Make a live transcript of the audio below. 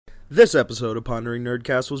This episode of Pondering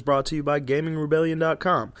Nerdcast was brought to you by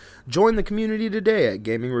GamingRebellion.com. Join the community today at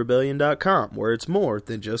GamingRebellion.com, where it's more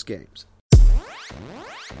than just games.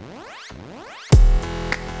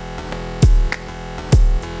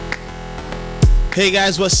 Hey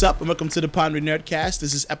guys, what's up? And welcome to the Pondering Nerdcast.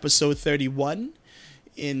 This is episode 31.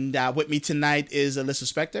 And with me tonight is Alyssa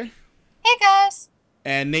Spector. Hey guys.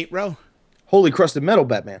 And Nate Rowe. Holy crusted metal,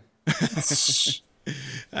 Batman.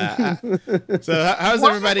 So how's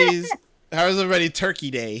everybody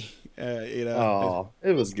Turkey Day? It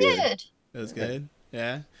was good. Good. It was good.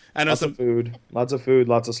 Yeah. I know Lots of food,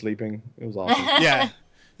 lots of sleeping. It was awesome. Yeah.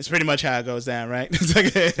 It's pretty much how it goes down, right?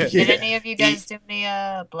 Did any of you guys do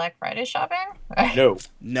any Black Friday shopping? No.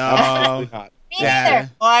 No. Not. Me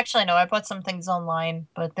neither. Well, actually, no. I bought some things online,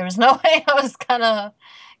 but there was no way I was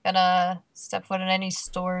gonna step foot in any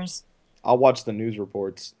stores. I'll watch the news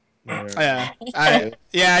reports. Yeah.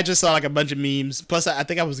 I just saw like a bunch of memes. Plus, I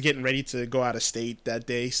think I was getting ready to go out of state that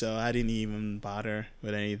day, so I didn't even bother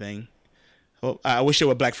with anything. Well, I wish there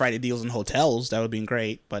were Black Friday deals in hotels. That would have been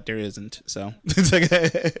great, but there isn't. So,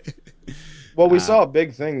 well, we saw a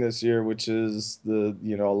big thing this year, which is a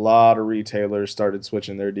lot of retailers started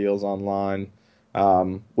switching their deals online,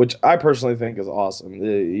 which I personally think is awesome.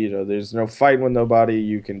 There's no fighting with nobody.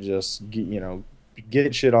 You can just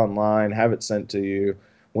get shit online, have it sent to you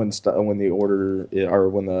when the order or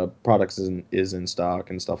when the product is in stock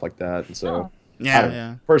and stuff like that. And so,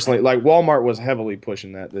 personally, like Walmart was heavily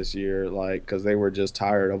pushing that this year, like because they were just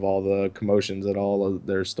tired of all the commotions at all of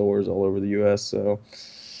their stores all over the U.S. So,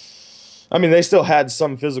 I mean, they still had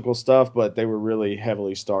some physical stuff, but they were really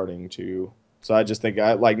heavily starting to. So I just think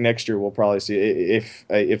next year we'll probably see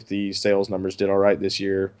if the sales numbers did all right this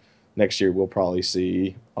year. Next year, we'll probably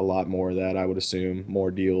see a lot more of that, I would assume. More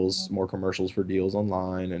deals, more commercials for deals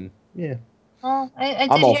online, and yeah. Well, I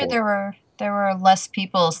did hear there were less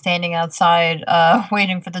people standing outside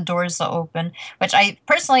waiting for the doors to open, which I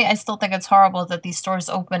still think it's horrible that these stores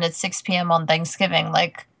open at 6 p.m. on Thanksgiving.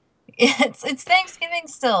 Like, it's Thanksgiving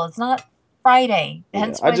still. It's not Friday.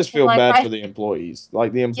 Yeah, I just feel bad for the employees.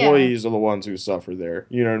 Like, the employees are the ones who suffer there.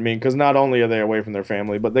 You know what I mean? Because not only are they away from their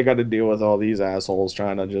family, but they got to deal with all these assholes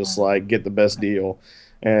trying to just, get the best deal.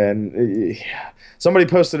 And somebody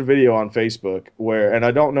posted a video on Facebook and I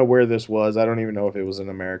don't know where this was. I don't even know if it was in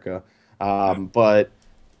America. But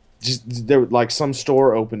just there, some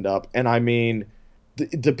store opened up, and I mean,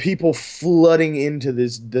 the people flooding into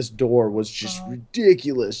this door was just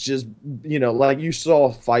ridiculous. Just, you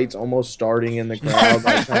saw fights almost starting in the crowd.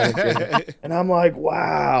 Kind of and I'm like,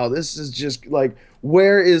 wow, this is just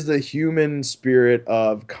where is the human spirit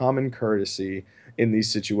of common courtesy in these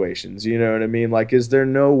situations? You know what I mean? Is there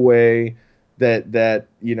no way that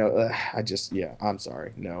I'm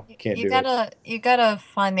sorry. No, can't do it. You gotta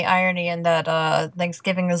find the irony in that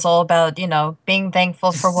Thanksgiving is all about, being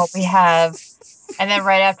thankful for what we have. And then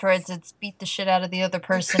right afterwards, it's beat the shit out of the other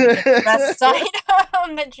person. Get the best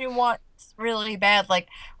item that you want really bad. Like,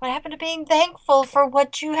 what happened to being thankful for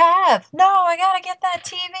what you have? No, I gotta get that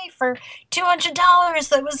TV for $200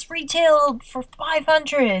 that was retailed for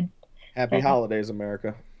 $500. Happy holidays,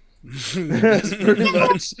 America. That's pretty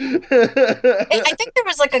much. I think there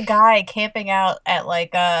was a guy camping out at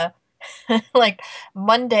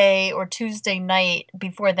Monday or Tuesday night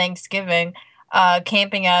before Thanksgiving,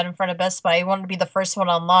 camping out in front of Best Buy. He wanted to be the first one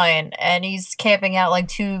online, and he's camping out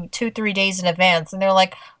 3 days in advance. And they're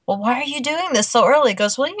like, well, why are you doing this so early? He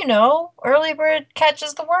goes, well, early bird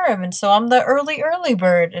catches the worm, and so I'm the early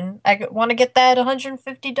bird, and I want to get that $150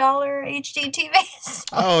 HD TV.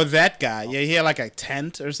 Oh, that guy. Yeah, he had a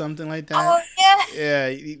tent or something like that. Oh, yeah.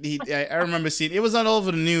 Yeah, I remember seeing it was all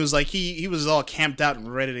over the news. He was all camped out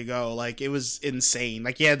and ready to go. It was insane.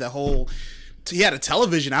 He had he had a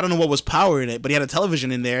television. I don't know what was powering it, but he had a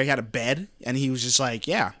television in there. He had a bed, and he was just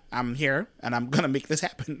yeah, I'm here, and I'm going to make this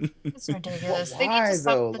happen. It's ridiculous. Why,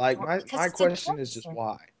 though? My question is just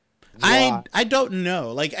why? I don't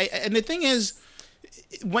know. And the thing is,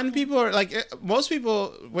 when people are most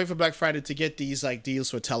people wait for Black Friday to get these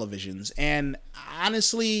deals for televisions, and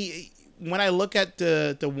honestly, when I look at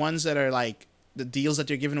the ones that are the deals that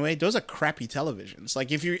they're giving away, those are crappy televisions.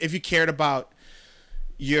 If you cared about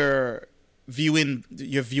your viewing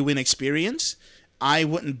experience, I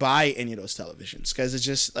wouldn't buy any of those televisions because it's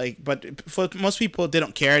just but for most people, they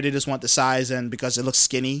don't care. They just want the size, and because it looks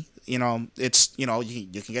skinny, it's you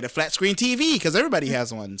can get a flat screen TV because everybody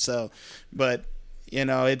has one. So, but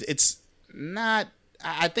it's not.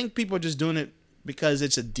 I think people are just doing it because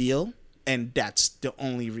it's a deal, and that's the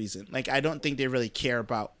only reason. I don't think they really care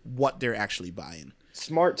about what they're actually buying.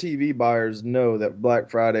 smart TV buyers know that Black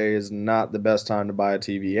Friday is not the best time to buy a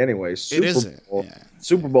TV anyway. It isn't.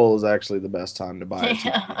 Super Bowl is actually the best time to buy a TV.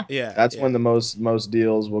 Yeah. Yeah, That's when the most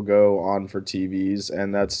deals will go on for TVs,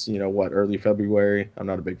 and that's early February. I'm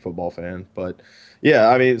not a big football fan, but yeah,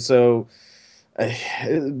 I mean, so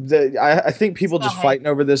I think people just Okay. fighting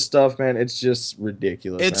over this stuff, man. It's just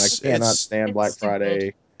ridiculous. Man. I cannot stand Black it's stupid.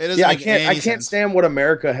 Friday. It doesn't Yeah, I make can't. any I can't sense. stand what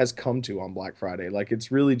America has come to on Black Friday. Like, it's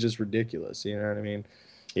really just ridiculous. You know what I mean?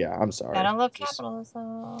 Yeah, I'm sorry. I don't love Just-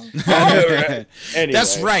 capitalism. I know, right? Anyway.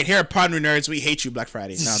 That's right. Here at Ponder Nerds, we hate you, Black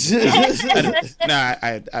Friday. No,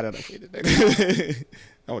 I don't know if we did that.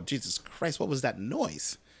 Oh, Jesus Christ. What was that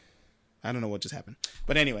noise? I don't know what just happened.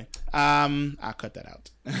 But anyway, I'll cut that out.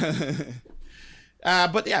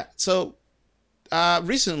 But yeah, so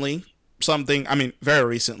recently, very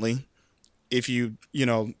recently, if you've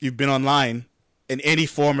been online in any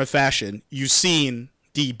form or fashion, you've seen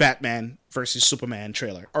the Batman versus Superman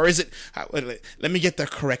trailer. Or is it, let me get the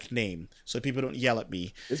correct name so people don't yell at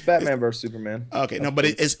me. It's Batman versus Superman. Okay, no, but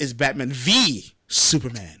it's Batman v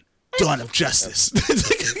Superman, Dawn of Justice.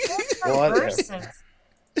 Whatever.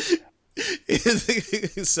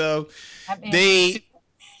 So Batman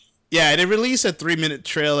they released a 3-minute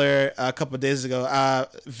trailer a couple of days ago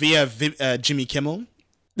via Jimmy Kimmel.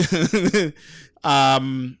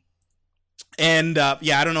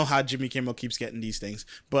 I don't know how Jimmy Kimmel keeps getting these things,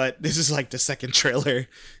 but this is like the second trailer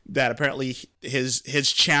that apparently his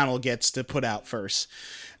channel gets to put out first.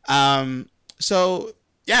 So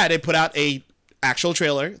yeah, they put out a actual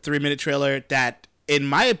trailer, 3-minute trailer that, in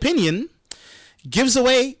my opinion, gives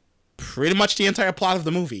away pretty much the entire plot of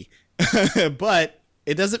the movie. But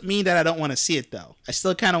it doesn't mean that I don't want to see it, though. I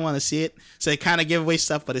still kind of want to see it. So they kind of give away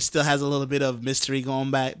stuff, but it still has a little bit of mystery going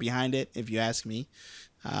back behind it, if you ask me.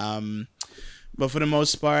 But for the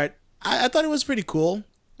most part, I thought it was pretty cool.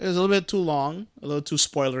 It was a little bit too long, a little too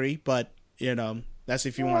spoilery, but that's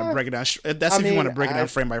if you want to break it down. That's if you want to break it down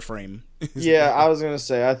frame by frame. Yeah, I was gonna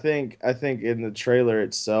say. I think in the trailer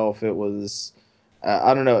itself, it was.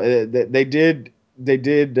 I don't know. They did.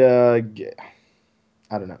 I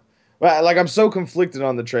don't know. Well, like, I'm so conflicted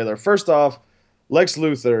on the trailer. First off, Lex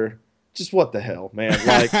Luthor. Just what the hell, man?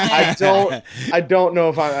 Like, I don't know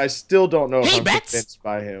if I still don't know if I'm convinced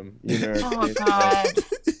by him. You know. Oh God,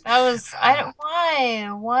 that was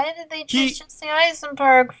Why did they choose Jesse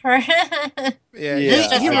Eisenberg for? Yeah.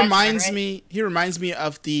 Yeah. He reminds me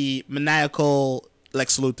of the maniacal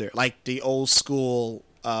Lex Luthor, like the old school,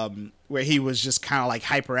 where he was just kind of like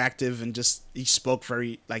hyperactive and just he spoke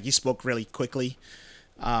really quickly.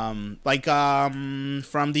 From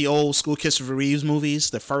the old school Christopher Reeves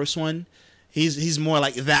movies, the first one, he's more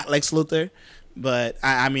like that Lex Luthor. But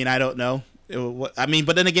I don't know.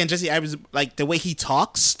 But then again, Jesse, I was like the way he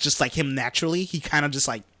talks, just like him naturally, he kind of just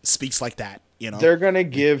like speaks like that. They're gonna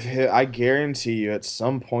give him. I guarantee you, at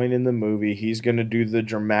some point in the movie, he's gonna do the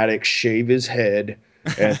dramatic shave his head.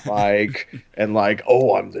 And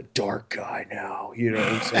oh, I'm the dark guy now. You know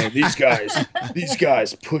what I'm saying? These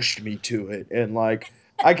guys pushed me to it, and like,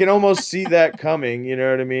 I can almost see that coming, you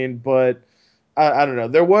know what I mean? But I don't know.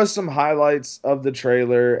 There was some highlights of the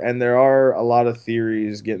trailer, and there are a lot of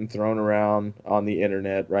theories getting thrown around on the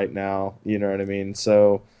internet right now, you know what I mean?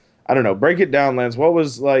 So, I don't know. Break it down, Lance. What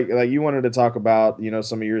was, like you wanted to talk about,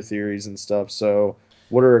 some of your theories and stuff. So,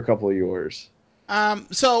 what are a couple of yours?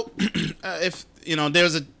 If,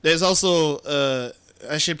 there's also,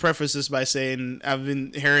 I should preface this by saying I've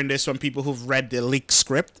been hearing this from people who've read the leaked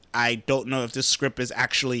script. I don't know if this script is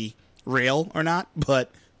actually real or not,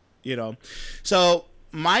 but so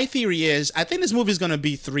my theory is I think this movie is going to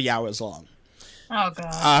be 3 hours long. Oh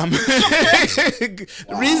God.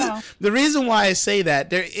 The reason why I say that,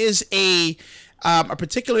 there is a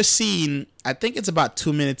particular scene, I think it's about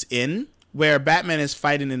 2 minutes in, where Batman is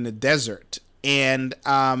fighting in the desert, and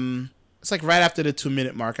it's like right after the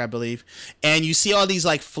 2-minute mark, I believe. And you see all these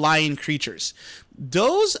like flying creatures.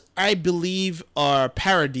 Those, I believe, are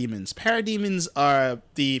parademons. Parademons are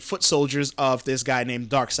the foot soldiers of this guy named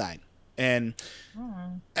Darkseid. And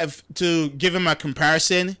to give him a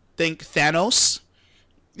comparison, think Thanos.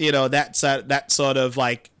 That sort of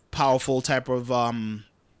like powerful type of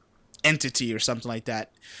entity or something like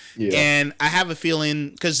that. Yeah. And I have a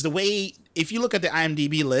feeling, because the way, if you look at the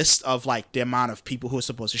IMDb list of like the amount of people who are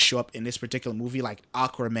supposed to show up in this particular movie, like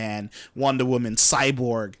Aquaman, Wonder Woman,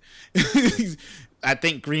 Cyborg, I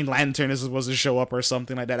think Green Lantern is supposed to show up or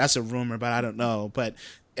something like that. That's a rumor, but I don't know. But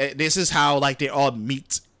this is how like they all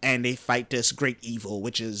meet and they fight this great evil,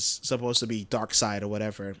 which is supposed to be Darkseid or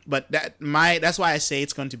whatever. But that's why I say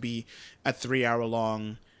it's going to be a 3 hour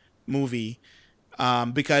long movie.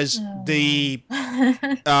 because the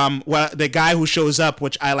guy who shows up,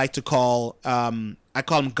 which I like to call I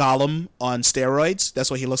call him Gollum on steroids. That's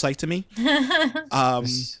what he looks like to me.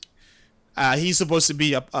 He's supposed to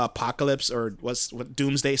be Apocalypse or what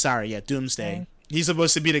Doomsday. Sorry, yeah, Doomsday. Okay. He's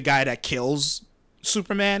supposed to be the guy that kills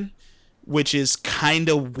Superman, which is kind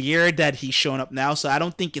of weird that he's showing up now. So I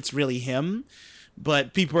don't think it's really him.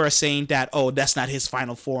 But people are saying that, oh, that's not his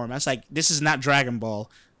final form. I was like, this is not Dragon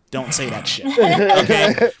Ball. Don't say that shit.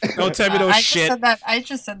 Okay? Don't tell me those shit. I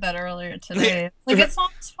just said that earlier today. Like, it's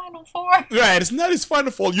not his final form. Right, it's not his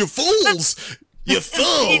final form. You fools! You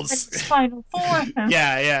fools! It's his final form.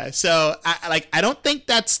 Yeah. So, I don't think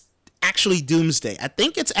that's actually Doomsday. I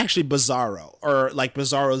think it's actually Bizarro or like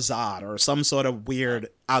Bizarro Zod or some sort of weird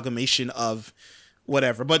amalgamation of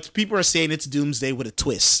whatever. But people are saying it's Doomsday with a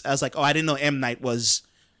twist. I was like, oh, I didn't know M. Night was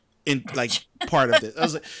in like part of this. I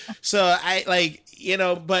was like, so I like, you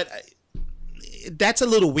know, but that's a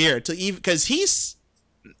little weird to even because he's.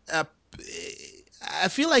 I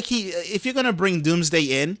feel like if you're gonna bring Doomsday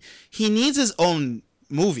in, he needs his own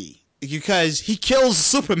movie. Because he kills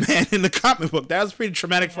Superman in the comic book. That was pretty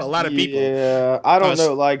traumatic for a lot of people. Yeah, I don't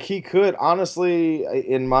know. Like, he could, honestly,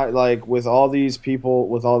 in my, like, with all these people,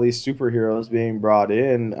 with all these superheroes being brought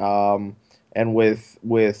in, and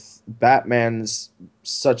with Batman's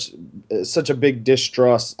such a big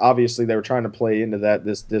distrust, obviously they were trying to play into that,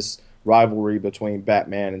 this rivalry between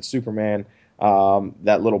Batman and Superman,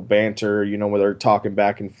 that little banter, you know, where they're talking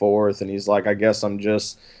back and forth, and he's like, I guess I'm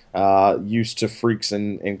just... used to freaks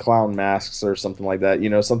in clown masks or something like that, you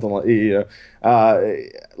know, something like, you know,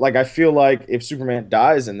 like I feel like if Superman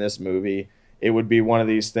dies in this movie, it would be one of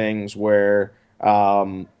these things where,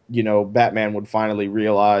 you know, Batman would finally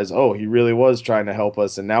realize, oh, he really was trying to help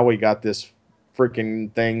us, and now we got this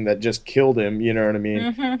freaking thing that just killed him, you know what I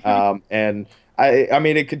mean? And I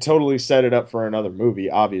mean, it could totally set it up for another movie,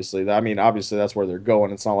 obviously. I mean, obviously that's where they're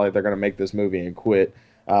going. It's not like they're going to make this movie and quit.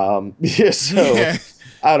 Yeah, so... Yeah.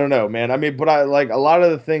 I don't know, man. I mean, but I like a lot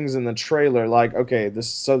of the things in the trailer, like, okay, the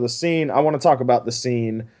scene, I want to talk about the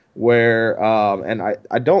scene where, and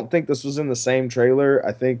I don't think this was in the same trailer.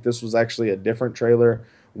 I think this was actually a different trailer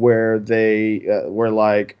where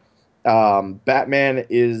Batman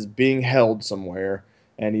is being held somewhere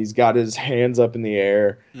and he's got his hands up in the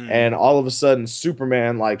air and all of a sudden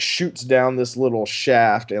Superman like shoots down this little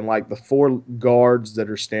shaft and like the 4 guards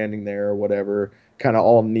that are standing there or whatever kind of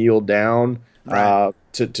all kneel down. Right.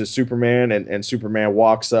 To Superman and Superman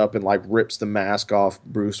walks up and like rips the mask off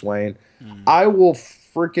Bruce Wayne. I will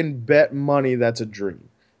freaking bet money that's a dream.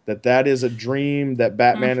 That is a dream that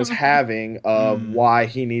Batman is having of why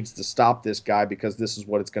he needs to stop this guy because this is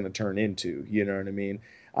what it's going to turn into. You know what I mean?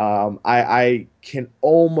 I can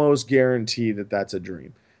almost guarantee that that's a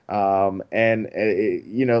dream.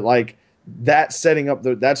 You know, like that setting up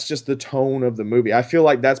that's just the tone of the movie. I feel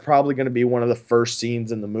like that's probably going to be one of the first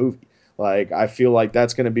scenes in the movie. Like, I feel like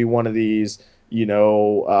that's going to be one of these, you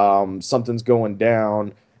know, something's going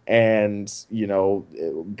down and, you know,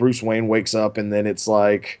 Bruce Wayne wakes up and then it's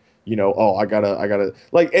like, you know, oh, I gotta,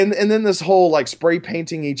 like, and then this whole, like, spray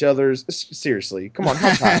painting each other's, seriously, come on,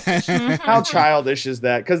 how childish is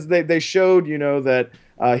that? Because they showed, you know, that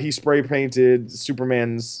he spray painted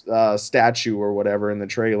Superman's statue or whatever in the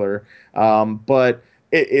trailer, but...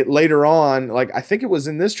 It later on, like I think it was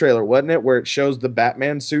in this trailer, wasn't it, where it shows the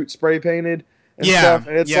Batman suit spray painted and stuff,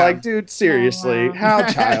 and it's like, dude, seriously, how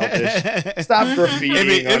childish! Stop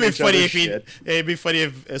graffitiing. It'd be funny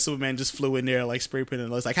if Superman just flew in there like spray painted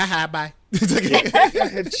and was like, haha, bye.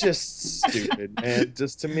 It's just stupid, man.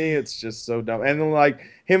 Just to me, it's just so dumb. And then like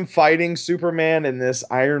him fighting Superman in this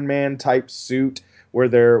Iron Man type suit. Where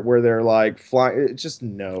they're like flying, just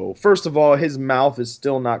no. First of all, his mouth is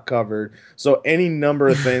still not covered, so any number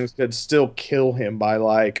of things could still kill him by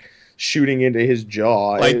like shooting into his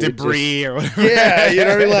jaw, like debris or whatever. Yeah, you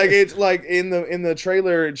know what I mean. Like it's like in the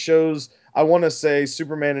trailer, it shows. I want to say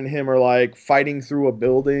Superman and him are like fighting through a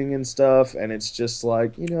building and stuff, and it's just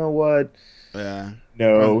like, you know what? Yeah.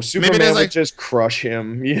 No, Superman would just crush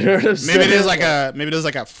him. You know what I'm saying? Maybe there's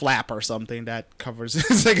like a flap or something that covers.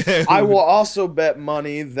 It's like I will also bet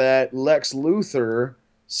money that Lex Luthor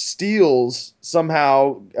steals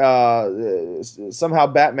somehow. Somehow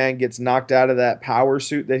Batman gets knocked out of that power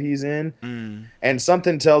suit that he's in, and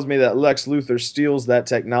something tells me that Lex Luthor steals that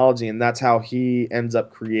technology, and that's how he ends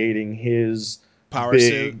up creating his power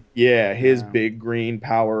suit. Yeah, his big green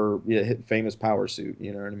power, famous power suit.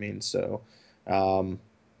 You know what I mean? So. Those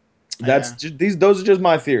are just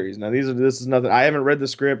my theories. Now this is nothing. I haven't read the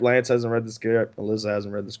script. Lance hasn't read the script. Alyssa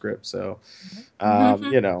hasn't read the script. So,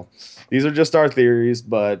 you know, these are just our theories.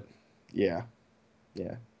 But yeah.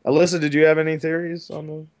 Alyssa, did you have any theories on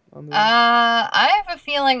the? I have a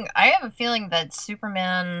feeling. I have a feeling that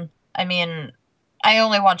Superman. I mean, I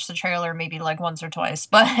only watched the trailer maybe like once or twice,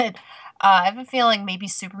 but I have a feeling maybe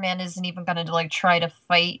Superman isn't even going to like try to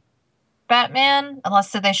fight Batman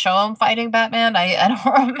unless did they show him fighting Batman. I don't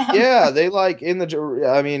remember. Yeah, they like in the.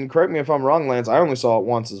 I mean, correct me if I'm wrong, Lance. I only saw it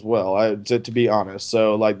once as well. To be honest,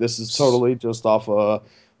 so like this is totally just off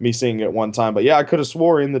me seeing it one time. But yeah, I could have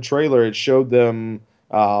swore in the trailer it showed them,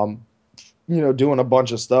 doing a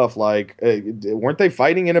bunch of stuff. Like, weren't they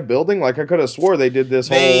fighting in a building? Like, I could have swore they did this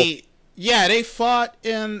whole. Yeah, they fought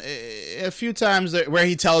in a few times where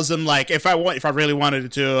he tells them like, if I really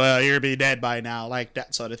wanted to, you'd be dead by now, like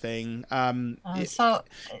that sort of thing.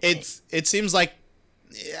 It seems like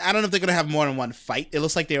I don't know if they're gonna have more than one fight. It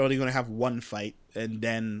looks like they're only gonna have one fight, and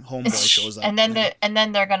then Homeboy shows up, and then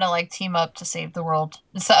they're gonna like team up to save the world.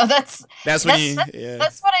 So that's what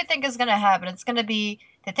I think is gonna happen. It's gonna be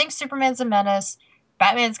they think Superman's a menace.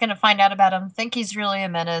 Batman's gonna find out about him, think he's really a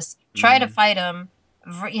menace, try to fight him.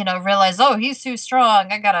 Realize, oh, he's too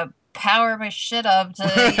strong. I gotta power my shit up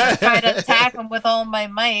to try to attack him with all my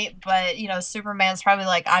might. But, Superman's probably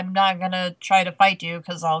like, I'm not gonna try to fight you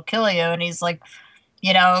because I'll kill you. And he's like,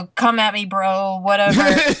 come at me, bro, whatever.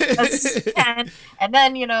 And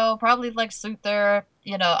then, probably Lex Luthor,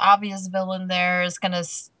 obvious villain there is gonna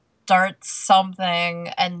start something.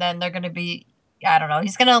 And then they're gonna be, I don't know,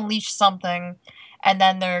 he's gonna unleash something. And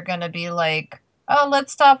then they're gonna be like, oh,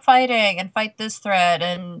 let's stop fighting and fight this threat.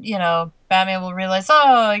 And, Batman will realize,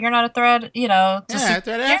 oh, you're not a threat, you're not so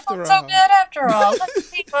good after all.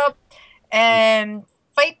 Let's team up and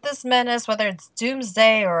fight this menace, whether it's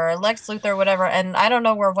Doomsday or Lex Luthor or whatever. And I don't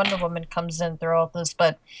know where Wonder Woman comes in through all this,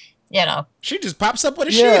 but, she just pops up with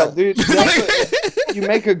a shield. Dude, you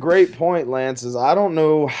make a great point, Lance, is I don't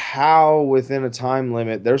know how within a time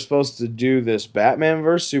limit they're supposed to do this Batman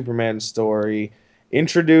versus Superman story,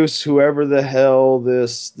 introduce whoever the hell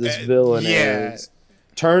this villain is,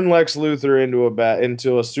 turn Lex Luthor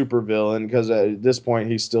into a super villain because at this point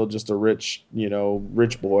he's still just a rich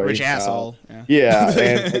boy, rich asshole. And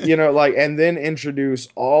and then introduce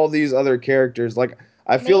all these other characters. Like,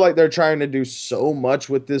 I feel like they're trying to do so much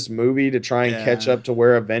with this movie to try and catch up to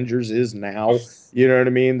where Avengers is now. You know what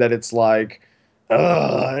I mean? That it's like,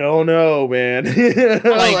 I don't know, man.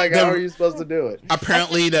 How are you supposed to do it?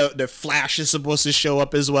 Apparently, the Flash is supposed to show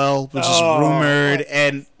up as well, which is rumored,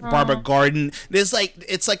 and Barbara Gordon. It's like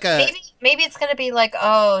a maybe it's gonna be like,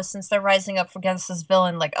 oh, since they're rising up against this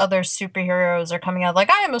villain, like other superheroes are coming out.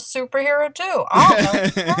 Like, I am a superhero too.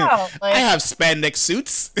 Oh, I have spandex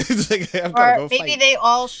suits. Or maybe they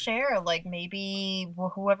all share. Like, maybe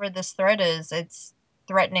whoever this threat is, it's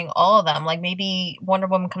threatening all of them. Like, maybe Wonder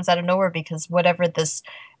Woman comes out of nowhere because whatever this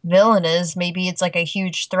villain is, maybe it's like a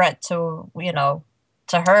huge threat to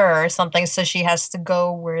to her or something, so she has to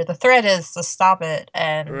go where the threat is to stop it.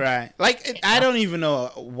 And right, like, I don't even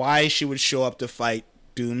know why she would show up to fight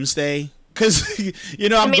Doomsday, because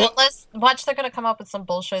unless they're gonna come up with some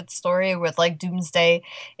bullshit story with like Doomsday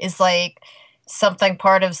is like something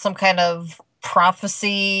part of some kind of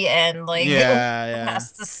prophecy and like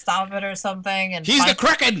has to stop it or something, and he's the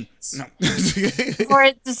Kraken, or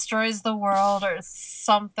it destroys the world or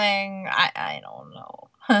something. I don't know.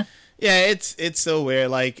 Yeah, it's so weird.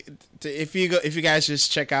 Like, if you guys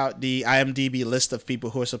just check out the IMDb list of people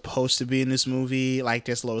who are supposed to be in this movie, like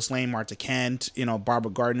there's Lois Lane, Martha Kent,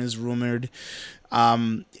 Barbara Gordon is rumored.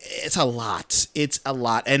 It's a lot.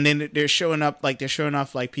 And then they're showing up like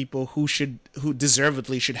people who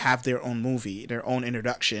deservedly should have their own movie, their own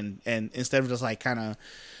introduction, and instead of just like kind of,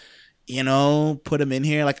 put them in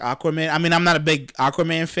here like Aquaman. I mean, I'm not a big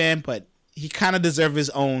Aquaman fan, but he kind of deserves his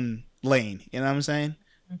own lane. You know what I'm saying?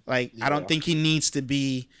 Like, I don't think he needs to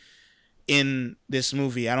be in this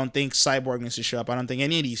movie. I don't think Cyborg needs to show up. I don't think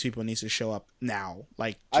any of these people needs to show up now.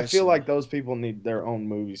 Like, I feel like those people need their own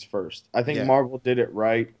movies first. I think Marvel did it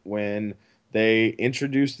right when they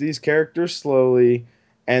introduced these characters slowly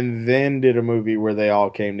and then did a movie where they all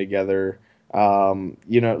came together. I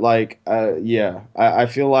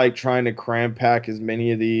feel like trying to cram pack as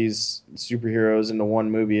many of these superheroes into one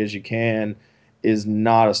movie as you can is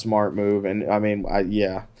not a smart move. And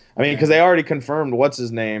because they already confirmed what's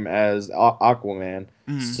his name as Aquaman.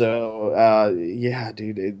 Mm-hmm. So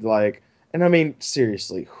dude,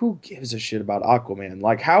 seriously, who gives a shit about Aquaman?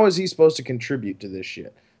 Like, how is he supposed to contribute to this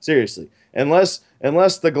shit? Seriously, unless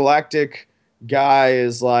the galactic guy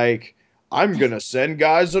is like, I'm gonna send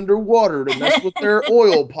guys underwater to mess with their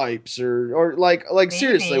oil pipes, or like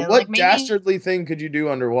seriously, Maybe, what like, maybe- dastardly thing could you do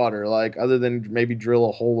underwater, like other than maybe drill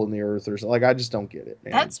a hole in the earth or something? Like I just don't get it,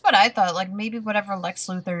 man. That's what I thought. Like maybe whatever Lex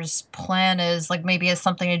Luthor's plan is, like maybe it's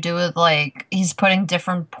something to do with like he's putting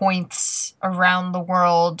different points around the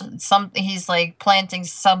world. He's like planting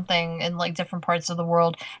something in like different parts of the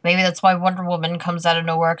world. Maybe that's why Wonder Woman comes out of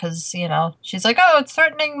nowhere because she's like, oh, it's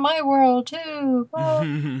threatening my world too.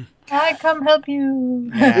 Oh, I come help you.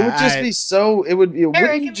 It would just be so. Wouldn't you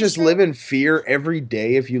give just me live in fear every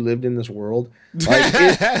day if you lived in this world? Like,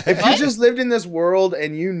 if you just lived in this world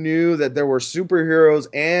and you knew that there were superheroes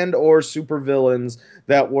and or supervillains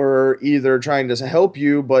that were either trying to help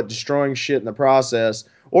you but destroying shit in the process,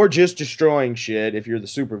 or just destroying shit if you're the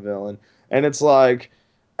supervillain, and it's like,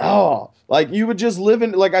 oh, like you would just live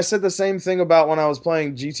in. Like I said the same thing about when I was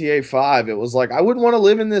playing GTA 5. It was like I wouldn't want to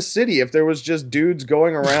live in this city if there was just dudes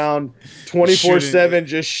going around 24/7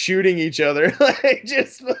 just shooting each other, like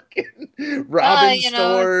just fucking robbing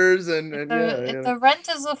stores if the rent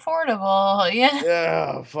is affordable, yeah.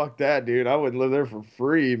 Yeah, fuck that, dude. I wouldn't live there for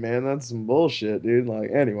free, man. That's some bullshit, dude. Like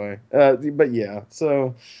anyway, but yeah,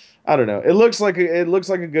 so. I don't know. It looks like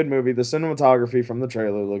a good movie. The cinematography from the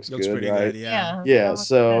trailer looks good, pretty right? good, yeah. Yeah,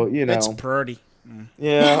 so It's pretty.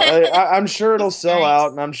 Yeah, I'm sure it'll sell nice.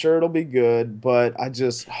 out, and I'm sure it'll be good. But I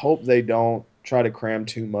just hope they don't try to cram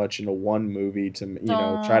too much into one movie to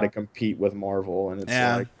try to compete with Marvel. And it's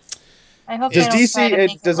like, I hope Does they don't DC try to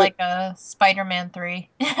make does it it- like a Spider-Man 3.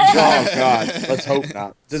 oh god, let's hope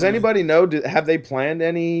not. Does anybody know? Have they planned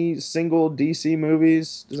any single DC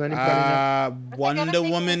movies? Does anybody know? Wonder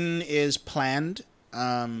Woman is planned.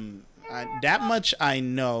 That much I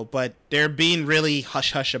know, but they're being really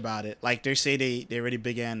hush hush about it. Like they say they already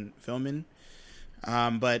began filming.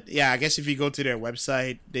 But yeah, I guess if you go to their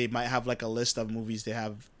website, they might have like a list of movies they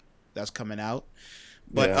have that's coming out.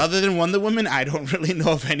 But other than Wonder Woman, I don't really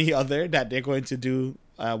know of any other that they're going to do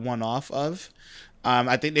one off of.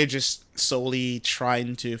 I think they're just solely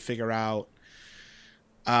trying to figure out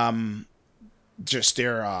just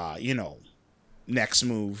their next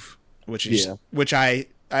move, which I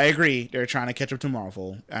agree they're trying to catch up to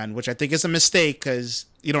Marvel, and which I think is a mistake because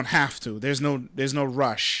you don't have to. There's no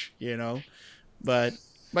rush, But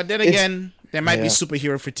then again, there might be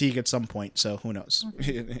superhero fatigue at some point, so who knows?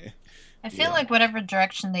 I feel like whatever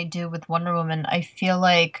direction they do with Wonder Woman, I feel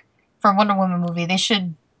like for a Wonder Woman movie,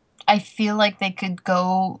 I feel like they could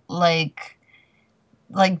go like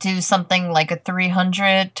do something like a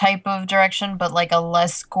 300 type of direction, but like a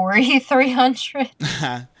less gory 300.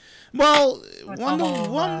 Well,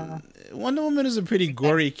 Wonder Woman is a pretty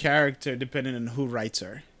gory character depending on who writes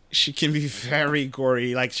her. She can be very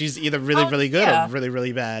gory. Like she's either really, really good or really,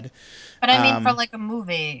 really bad. But I mean, for like a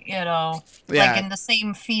movie, like in the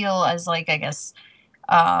same feel as like I guess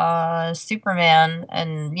Superman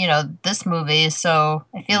and this movie. So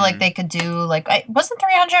I feel like they could do like wasn't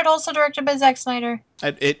 300 also directed by Zack Snyder?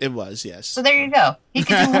 It was, yes. So there you go. He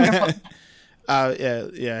could do Wonder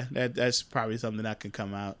Woman. Yeah. That's probably something that could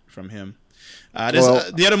come out from him.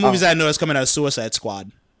 The other movies I know is coming out: Suicide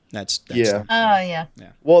Squad. That's yeah. Oh yeah.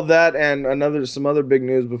 Well, that and some other big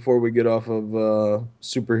news before we get off of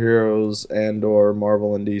superheroes and or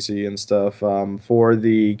Marvel and DC and stuff. For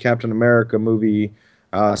the Captain America movie,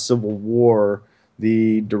 Civil War,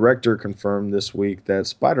 the director confirmed this week that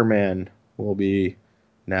Spider-Man will be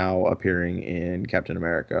now appearing in Captain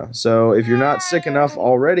America. So if you're not sick enough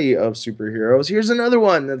already of superheroes, here's another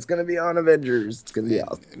one that's going to be on Avengers. It's going to be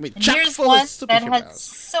awesome. And here's one that had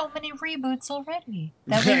so many reboots already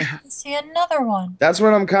that we can see another one. That's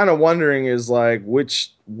what I'm kind of wondering is like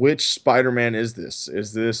which Spider-Man is this?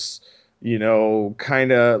 Is this,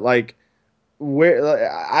 kind of like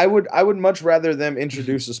where I would much rather them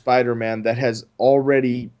introduce a Spider-Man that has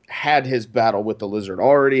already had his battle with the Lizard,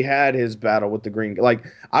 already had his battle with the Green. Like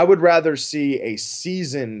I would rather see a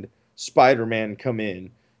seasoned Spider-Man come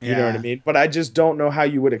in. You know what I mean? But I just don't know how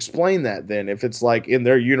you would explain that then. If it's like in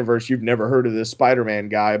their universe, you've never heard of this Spider-Man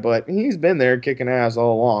guy, but he's been there kicking ass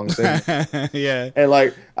all along. Yeah. And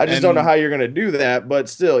like, I just don't know how you're going to do that. But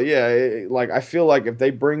still, I feel like if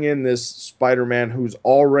they bring in this Spider-Man who's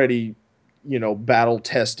already, battle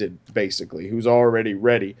tested, basically, who's already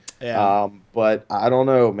ready. Yeah. But I don't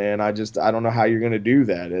know, man. I don't know how you're going to do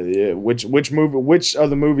that. Which of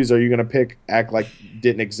the movies are you going to pick act like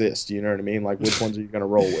didn't exist? You know what I mean? Like which ones are you going to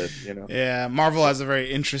roll with, Yeah, Marvel has a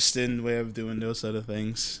very interesting way of doing those sort of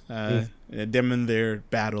things. Them and their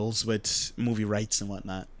battles with movie rights and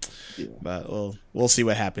whatnot. Yeah. But we'll see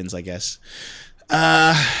what happens, I guess.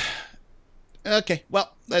 Okay,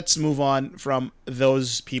 well, let's move on from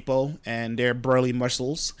those people and their burly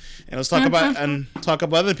muscles, and let's talk about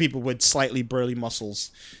other people with slightly burly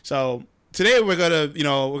muscles. So today we're gonna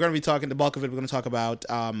be talking the bulk of it. We're gonna talk about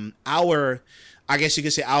our, I guess you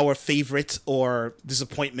could say, our favorite or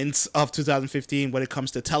disappointments of 2015 when it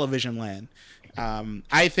comes to television land.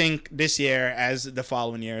 I think this year, as the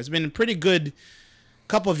following year, has been a pretty good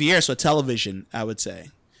couple of years for television, I would say.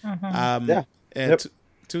 Yeah. And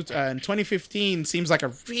 2015 seems like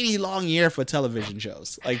a really long year for television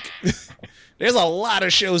shows. Like, there's a lot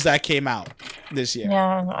of shows that came out this year.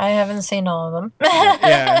 Yeah, I haven't seen all of them.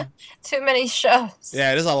 Yeah. Too many shows.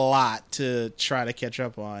 Yeah, there's a lot to try to catch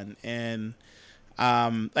up on. And,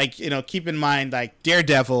 keep in mind, like,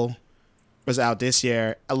 Daredevil was out this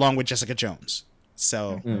year along with Jessica Jones.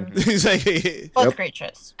 So, it's like... Both great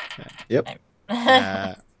shows. Yep.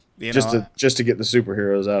 Just to get the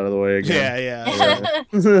superheroes out of the way again. Yeah.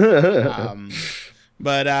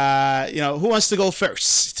 Who wants to go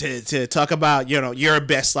first to talk about your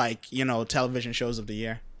best television shows of the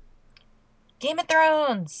year? Game of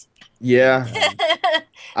Thrones. Yeah.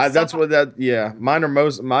 That's what that. Yeah, mine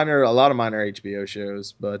are a lot of mine are HBO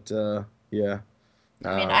shows, but yeah.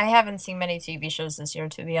 I mean, I haven't seen many TV shows this year,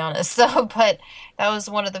 to be honest. So, but that was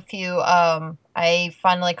one of the few. I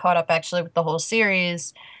finally caught up actually with the whole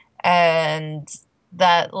series, and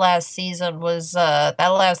that last season was that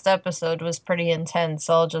last episode was pretty intense.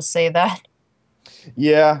 I'll just say that.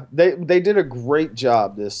 Yeah, they did a great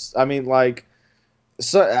job.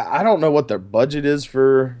 So I don't know what their budget is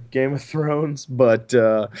for Game of Thrones, but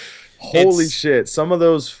holy shit, some of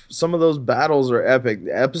those battles are epic.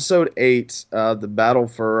 Episode 8, the battle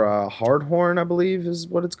for Hardhorn, I believe is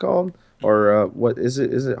what it's called, or what is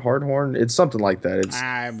it? Is it Hardhorn? It's something like that. It's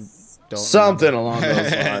something along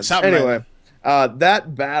those lines. Anyway,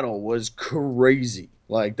 that battle was crazy.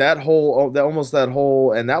 Like that whole,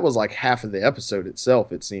 and that was like half of the episode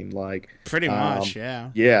itself. It seemed like pretty much, yeah.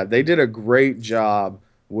 Yeah, they did a great job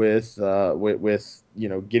with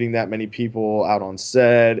getting that many people out on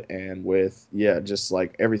set, and with just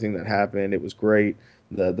like everything that happened. It was great.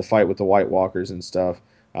 The fight with the White Walkers and stuff.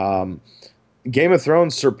 Game of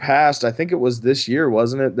Thrones surpassed. I think it was this year,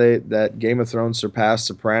 wasn't it? That Game of Thrones surpassed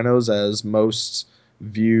Sopranos as most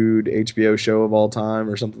viewed HBO show of all time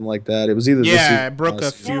or something like that. It was either it broke a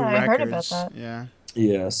few records. I heard about that.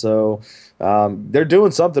 Yeah, so they're doing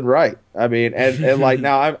something right. I mean, and like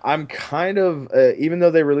now I'm kind of even though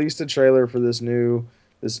they released a trailer for this new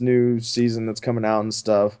season that's coming out and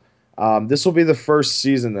stuff, this will be the first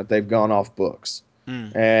season that they've gone off books.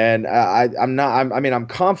 And I'm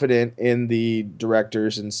confident in the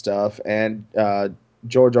directors and stuff, and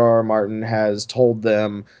George R.R. Martin has told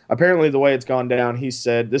them, apparently the way it's gone down, he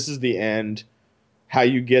said, this is the end. How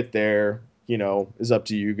you get there, is up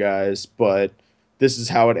to you guys, but this is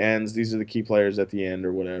how it ends. These are the key players at the end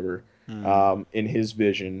or whatever, in his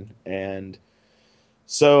vision. And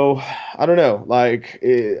so, I don't know. Like,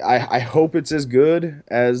 I hope it's as good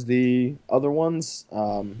as the other ones.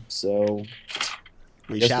 So,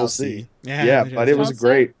 we shall see. Yeah, but it was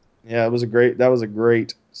great. Yeah, it was that was a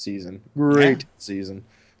great season. Season,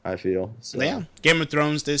 I feel. So. Yeah, Game of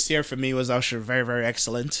Thrones this year for me was also very, very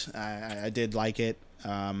excellent. I did like it.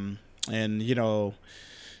 And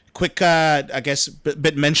quick, I guess,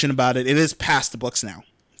 bit mention about it. It is past the books now,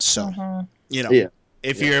 so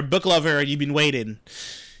if you're a book lover and you've been waiting,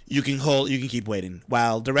 you can keep waiting,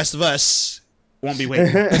 while the rest of us won't be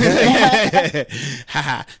waiting.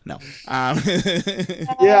 Haha, no.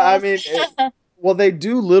 Yeah, I mean. Well, they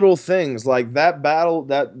do little things like that battle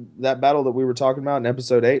that we were talking about in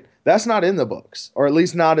episode 8. That's not in the books, or at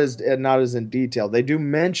least not as in detail. They do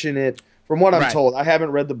mention it, from what I'm told. I haven't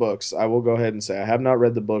read the books. I will go ahead and say I have not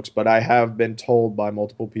read the books, but I have been told by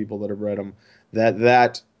multiple people that have read them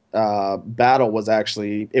that battle was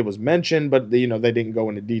actually, it was mentioned, but they didn't go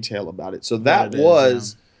into detail about it. So that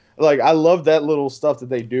was like, I love that little stuff that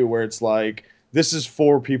they do where it's like, this is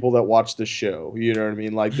for people that watch the show. You know what I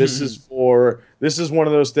mean? Like, this is one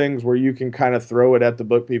of those things where you can kind of throw it at the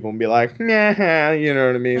book people and be like, nah, you know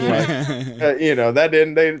what I mean? Like,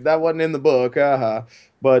 that wasn't in the book.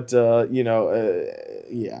 But,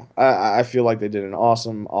 I feel like they did an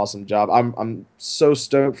awesome job. I'm so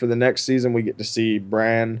stoked for the next season. We get to see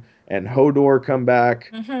Bran and Hodor come back.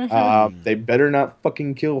 They better not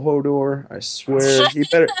fucking kill Hodor. I swear. He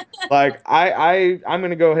better. Like, I'm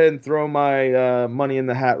gonna go ahead and throw my money in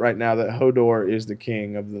the hat right now that Hodor is the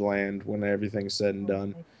king of the land when everything's said and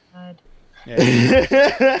done.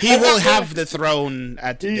 Yeah. He will have the throne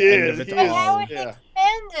at the end of it all. But how would he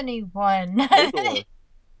command anyone?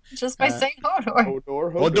 Just by saying Hodor.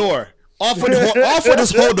 Hodor. Off with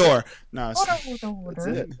this Hodor. No, That's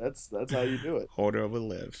it. That's how you do it. Hodor will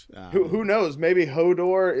live. Who knows? Maybe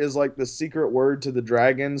Hodor is like the secret word to the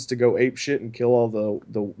dragons to go ape shit and kill all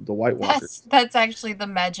the White Walkers. That's actually the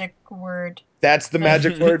magic word. That's the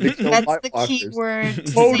magic word to kill That's White the Walkers. key word. to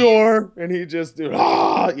Hodor, and he just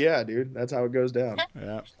yeah, dude. That's how it goes down.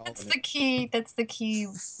 Yeah. That's the key. That's the key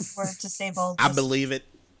word to save all. I This. believe it.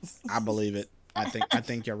 I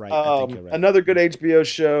think you're right. Another good HBO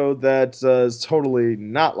show that is totally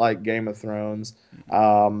not like Game of Thrones.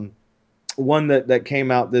 One that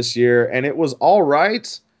came out this year, and it was all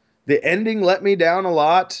right. The ending let me down a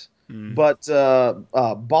lot, but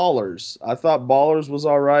Ballers. I thought Ballers was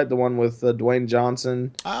all right. The one with Dwayne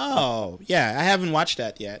Johnson. Oh yeah, I haven't watched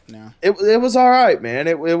that yet. No, It was all right, man.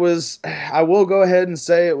 It was. I will go ahead and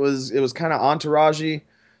say it was kind of entourage-y.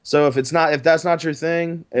 So if that's not your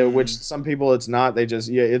thing, which some people it's not, they just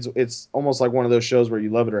it's almost like one of those shows where you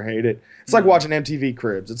love it or hate it. It's like watching MTV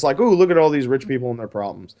Cribs. It's like, ooh, look at all these rich people and their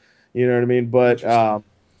problems. You know what I mean? But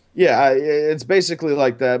it's basically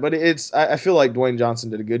like that. But I feel like Dwayne Johnson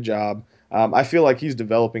did a good job. I feel like he's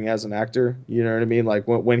developing as an actor. You know what I mean? Like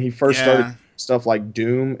when he first started stuff like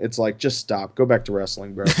Doom, it's like, just stop, go back to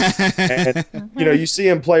wrestling, bro. And you see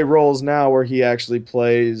him play roles now where he actually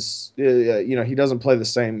plays. He doesn't play the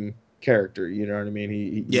same character. You know what I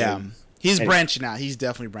mean? He's branching out. He's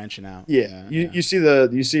definitely branching out. Yeah, you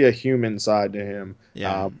see a human side to him.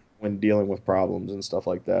 Yeah. When dealing with problems and stuff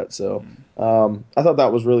like that. So I thought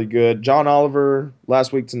that was really good. John Oliver,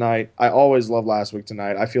 Last Week Tonight. I always love Last Week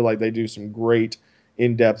Tonight. I feel like they do some great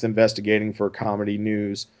in-depth investigating for comedy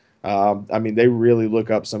news. I mean, they really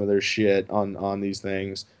look up some of their shit on these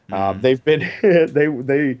things. They've been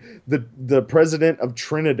the president of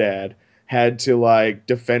Trinidad had to like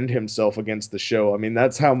defend himself against the show. I mean,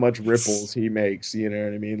 that's how much ripples he makes. You know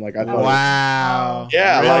what I mean? Like, I thought, wow,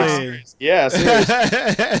 really? Seriously.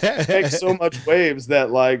 Makes so much waves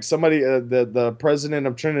that like somebody, the president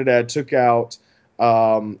of Trinidad took out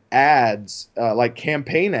ads, like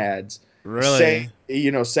campaign ads, really,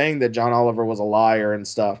 saying that John Oliver was a liar and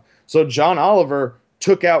stuff. So John Oliver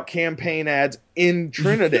took out campaign ads in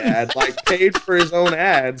Trinidad, like paid for his own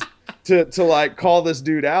ads to like call this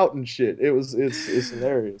dude out and shit. It's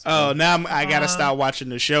hilarious. Oh, now I gotta start watching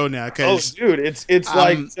the show now. Cause dude, it's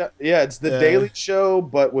like it's the Daily Show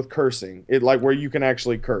but with cursing. It like where you can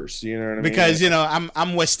actually curse. You know what I mean? Because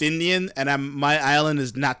I'm West Indian and my island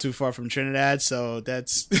is not too far from Trinidad, so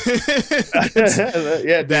that's dude,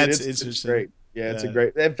 that's it's interesting. great. Yeah, it's a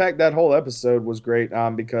great. In fact, that whole episode was great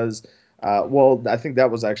because. I think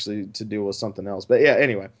that was actually to do with something else. But yeah,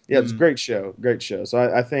 anyway, it's a great show. So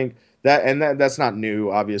I think that's not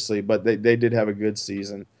new, obviously, but they did have a good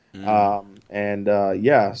season. So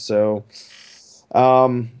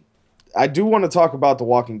I do want to talk about The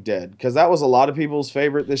Walking Dead because that was a lot of people's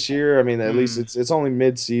favorite this year. I mean, at least it's only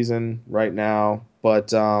mid-season right now,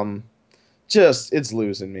 but it's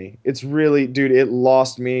losing me. It's really, dude, it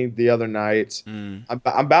lost me the other night. I'm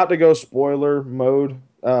about to go spoiler mode.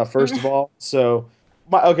 First of all, so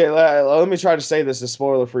let me try to say this as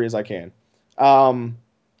spoiler free as I can.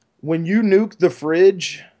 When you nuke the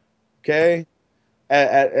fridge, okay,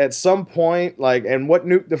 at some point, like, and what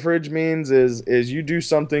nuke the fridge means is you do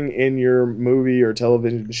something in your movie or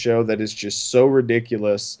television show that is just so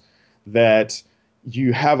ridiculous that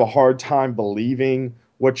you have a hard time believing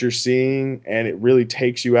what you're seeing, and it really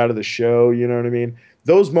takes you out of the show. You know what I mean?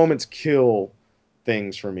 Those moments kill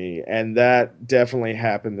things for me, and that definitely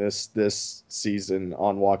happened this season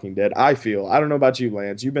on Walking Dead. I don't know about you,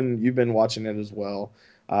 Lance. You've been watching it as well.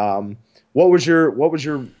 What was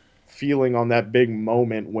your feeling on that big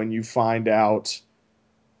moment when you find out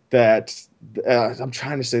that I'm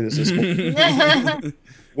trying to say this as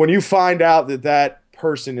when you find out that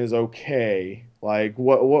person is okay? Like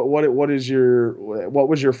what was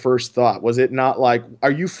your first thought? Was it not like,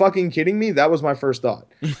 are you fucking kidding me? That was my first thought.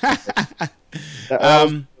 That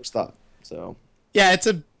was my first thought. So yeah, it's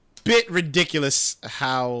a bit ridiculous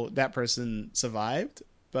how that person survived,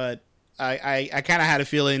 but I kind of had a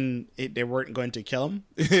feeling they weren't going to kill him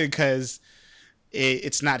because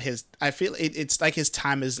it's not his. I feel it's like his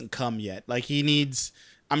time hasn't come yet. Like he needs.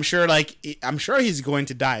 I'm sure he's going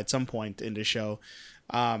to die at some point in the show,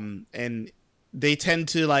 and they tend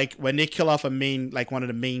to, like, when they kill off one of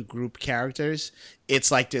the main group characters, it's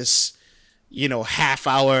like this, half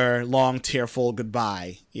hour long tearful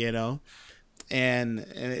goodbye,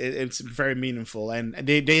 it's very meaningful. And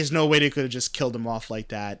there's no way they could have just killed him off like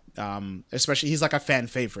that. Especially he's like a fan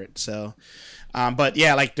favorite. So, but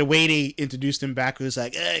yeah, like the way they introduced him back was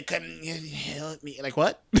like, come help me. Like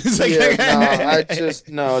what? It's like,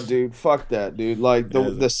 no, dude, fuck that, dude. Like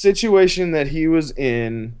the situation that he was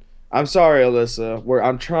in. I'm sorry, Alyssa.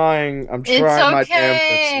 I'm trying my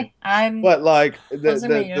damn best. But like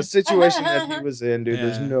the situation that he was in, dude,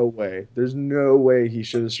 there's no way he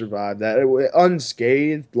should have survived that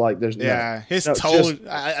unscathed. Like there's his toes.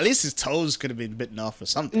 At least his toes could have been bitten off or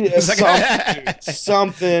something. Yeah,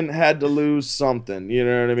 something had to lose something. You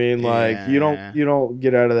know what I mean? Like you don't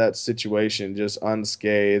get out of that situation just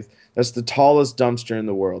unscathed. That's the tallest dumpster in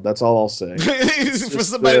the world. That's all I'll say. For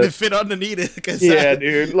somebody to fit underneath it. Yeah,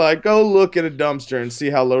 dude. Like, go look at a dumpster and see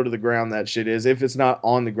how low to the ground that shit is. If it's not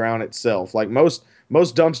on the ground itself, like most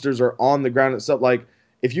dumpsters are on the ground itself. Like,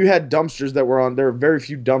 if you had dumpsters that were on, there are very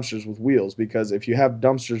few dumpsters with wheels, because if you have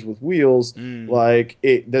dumpsters with wheels, like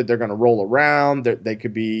they're going to roll around. They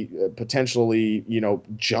could be potentially,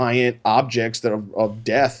 giant objects that of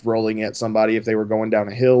death rolling at somebody if they were going down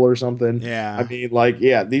a hill or something. Yeah, I mean, like,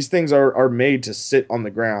 yeah, these things are made to sit on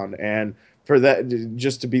the ground, and for that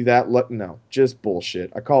just to be that, no, just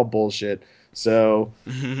bullshit. I call it bullshit. So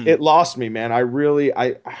it lost me, man. I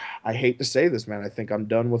hate to say this, man. I think I'm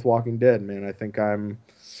done with Walking Dead, man. I think I'm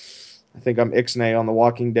Ixnay on the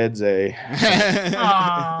Walking Dead Zay.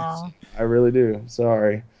 I really do.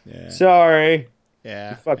 Sorry. Yeah. Sorry. Yeah.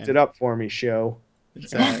 You fucked it up for me, show.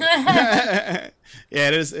 Yeah,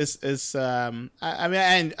 it is. It's. I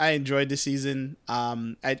mean, I enjoyed the season.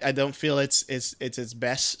 I don't feel it's its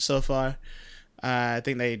best so far. I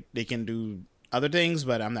think they can do other things,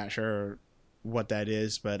 but I'm not sure what that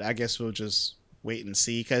is. But I guess we'll just wait and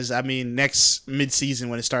see, because I mean, next mid-season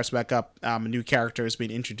when it starts back up, a new character is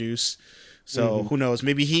being introduced, so who knows,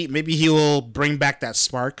 maybe he will bring back that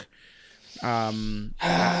spark, but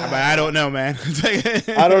I don't know, man.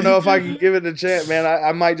 I don't know if I can give it a chance, man.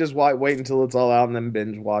 I might just wait until it's all out and then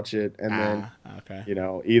binge watch it, and then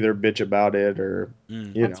either bitch about it or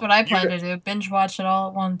that's what I plan to do, binge watch it all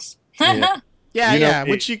at once. Yeah,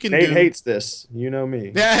 which you can Nate do. Nate hates this. You know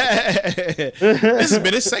me. This has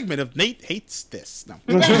been a segment of Nate hates this. No.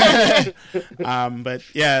 But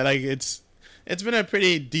yeah, like it's been a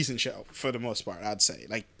pretty decent show for the most part, I'd say.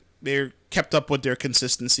 Like, they're kept up with their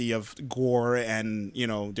consistency of gore and,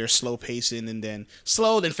 their slow pacing, and then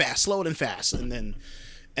slow then fast, and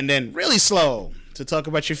then really slow to talk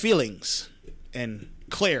about your feelings and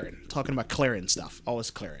talking about clearing stuff, always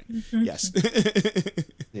clearing. Yes.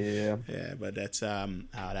 Yeah, but that's how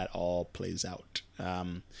that all plays out.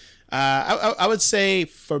 I would say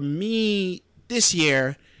for me this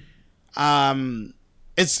year,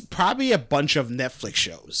 it's probably a bunch of Netflix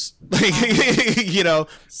shows,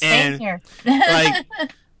 Same here. I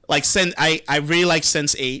really like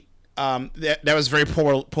Sense8. That was very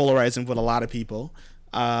polarizing with a lot of people.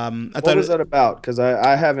 What was that about? Because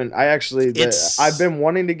I've been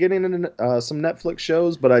wanting to get into some Netflix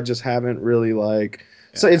shows, but I just haven't really like.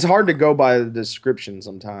 So it's hard to go by the description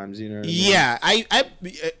sometimes, you know what I mean? Yeah, I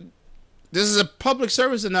this is a public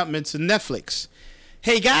service announcement to Netflix.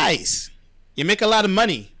 Hey guys, you make a lot of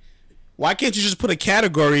money. Why can't you just put a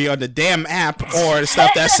category on the damn app or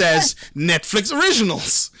stuff that says Netflix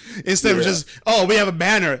originals instead of just, we have a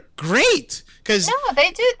banner? Great. No,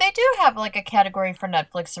 they do have like a category for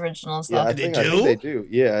Netflix originals though. Yeah, I think they do.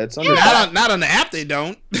 Yeah, it's under not on the app. They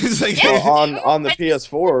don't. It's like, on the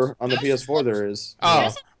PS4. On the PS4 there is. Oh,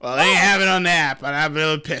 well, they have it on the app, and I'm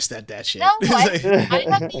really pissed at that shit. No, I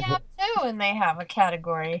have the app too, and they have a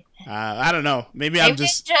category. I don't know. Maybe they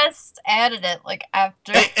just added it like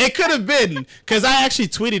after. It could have been, because I actually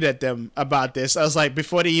tweeted at them about this. I was like,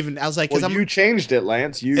 before they even, I was like, because you changed it,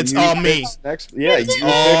 Lance. It's all me. You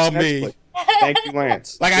all me. Thank you,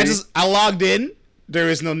 Lance. Like, I logged in. There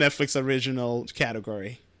is no Netflix original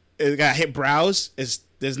category. It got hit browse.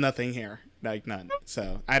 There's nothing here. Like, none.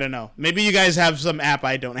 So I don't know. Maybe you guys have some app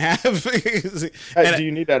I don't have. Do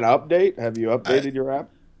you need an update? Have you updated your app?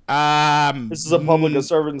 This is a public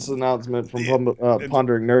service announcement from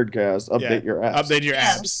Pondering Nerdcast. Update your apps. Update your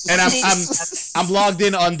apps. And I'm logged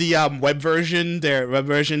in on the web version.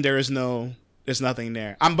 There's nothing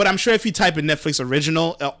there. But I'm sure if you type in Netflix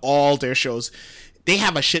original, all their shows, they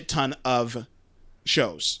have a shit ton of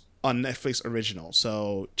shows on Netflix original.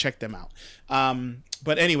 So check them out.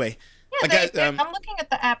 But anyway. Yeah, I'm looking at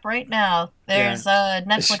the app right now. There's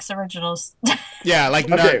Netflix originals. Yeah, like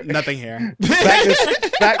nothing here. Back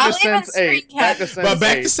to Sense8. Back to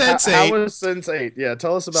Sense8. How was Sense8? Yeah,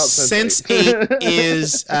 tell us about Sense8. Sense8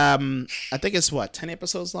 is, I think it's 10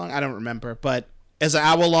 episodes long? I don't remember, but It's an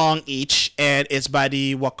hour long each, and it's by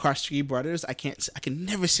the Wachowski brothers. I can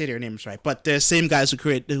never say their names right, but they're the same guys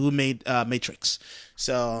who made Matrix.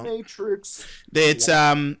 So Matrix. it's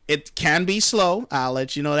it can be slow. I'll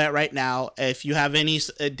let you know that right now. If you have any,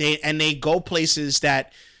 they go places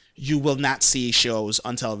that you will not see shows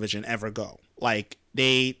on television ever go. Like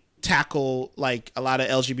they tackle like a lot of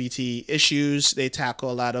LGBT issues. They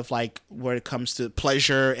tackle a lot of like where it comes to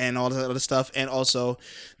pleasure and all that other stuff, and also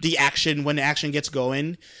the action. When the action gets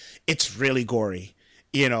going, it's really gory.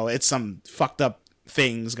 You know, it's some fucked up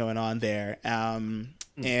things going on there.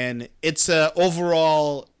 And it's a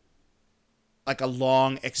overall like a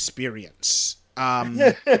long experience.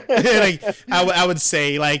 Like I would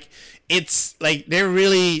say like it's like they're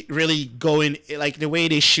really going like the way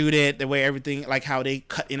they shoot it, the way everything, like how they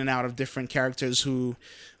cut in and out of different characters who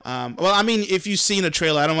well, I mean, if you've seen the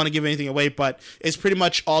trailer, I don't want to give anything away, but it's pretty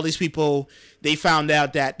much all these people, they found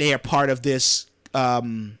out that they are part of this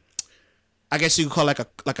I guess you could call it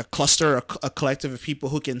like a cluster, a collective of people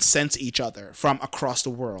who can sense each other from across the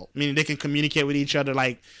world. Meaning they can communicate with each other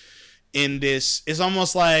like in this, it's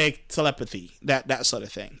almost like telepathy, that sort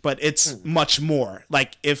of thing. But it's much more.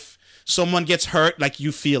 Like if someone gets hurt, like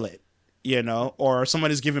you feel it, you know, or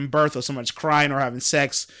someone is giving birth or someone's crying or having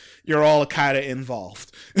sex, you're all kind of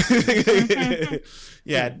involved.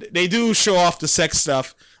 Yeah, they do show off the sex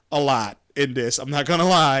stuff a lot in this. I'm not going to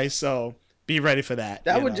lie. So be ready for that.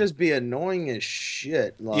 That would just be annoying as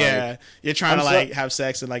shit. Like, yeah, you're trying to like have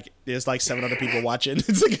sex and like there's like 7 other people watching.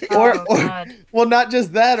 It's like, or well, not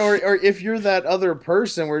just that, or if you're that other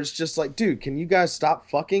person where it's just like, dude, can you guys stop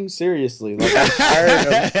fucking? Seriously, like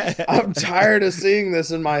I'm tired of seeing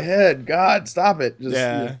this in my head. God, stop it. Just,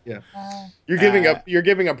 yeah. You're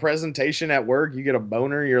giving a presentation at work. You get a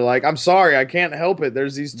boner. You're like, I'm sorry, I can't help it.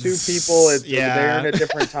 There's these 2 people. They're in a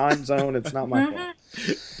different time zone. It's not my fault.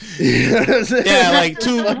 Yeah, like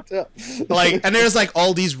like, and there's like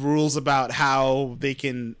all these rules about how they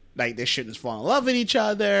can, like, they shouldn't fall in love with each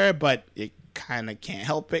other, but it kind of can't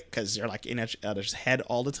help it because they're like in each other's head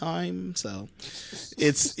all the time. So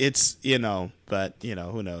it's you know, but you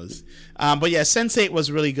know, who knows. But yeah, Sense8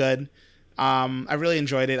 was really good. I really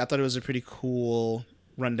enjoyed it. I thought it was a pretty cool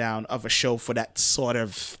rundown of a show for that sort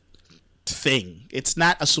of thing. It's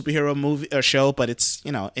not a superhero movie or show, but it's,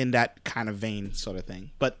 you know, in that kind of vein sort of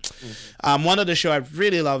thing. But one of the show I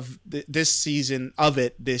really love this season of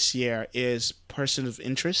it this year is Person of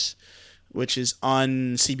Interest, which is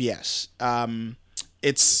on CBS.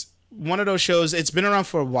 It's one of those shows, it's been around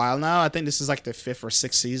for a while now. I think this is like the 5th or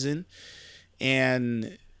 6th season.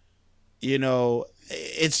 And, you know,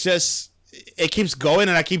 it's just, it keeps going,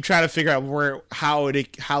 and I keep trying to figure out how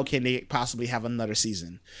can they possibly have another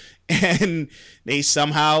season. And they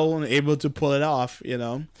somehow able to pull it off, you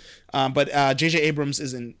know. But J.J. Abrams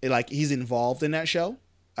he's involved in that show.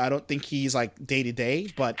 I don't think he's like day to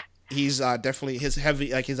day, but he's definitely his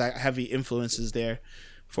heavy influences there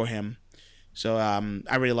for him. So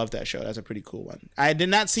I really love that show. That's a pretty cool one. I did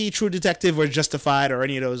not see True Detective or Justified or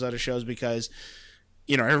any of those other shows because,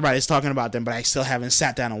 you know, everybody's talking about them, but I still haven't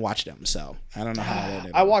sat down and watched them. So I don't know how that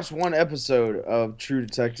is. I watched 1 episode of True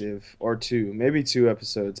Detective, or 2, maybe 2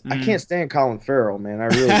 episodes. I can't stand Colin Farrell, man. I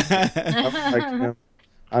really like him.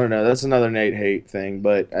 I don't know. That's another Nate hate thing,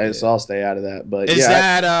 but so I'll stay out of that. But is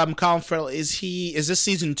that Colin Farrell? Is this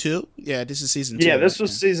season 2? Yeah, this is season 2. Yeah, this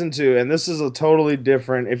was season 2, and this is a totally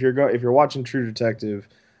different. If you're watching True Detective,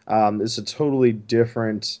 it's a totally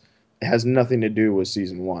different. It has nothing to do with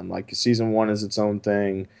season 1. Like, season 1 is its own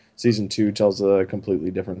thing. Season 2 tells a completely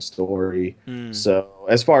different story. So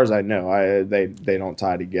as far as I know, they don't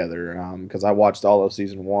tie together. Because I watched all of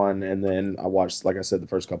season 1, and then I watched, like I said, the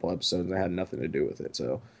first couple episodes, and it had nothing to do with it.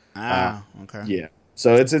 So okay. Yeah.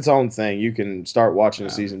 So it's its own thing. You can start watching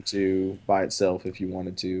season 2 by itself if you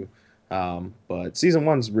wanted to. But season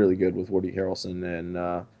 1's really good with Woody Harrelson, and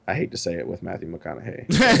I hate to say it, with Matthew McConaughey.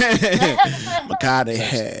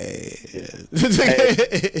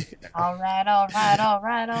 All right.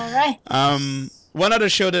 One other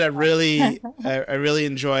show that I really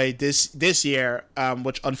enjoyed this year,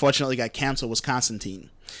 which unfortunately got canceled, was Constantine.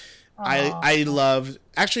 I loved.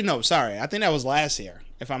 Actually, no, sorry. I think that was last year,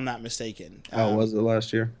 if I'm not mistaken. Was it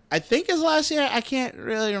last year? I think it's last year. I can't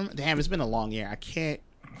really remember. Damn, it's been a long year. I can't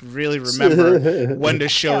really remember when the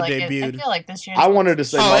show debuted. I feel like this year. I wanted to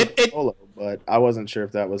say Marco Polo, but I wasn't sure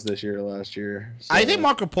if that was this year or last year. So. I think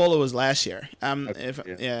Marco Polo was last year. But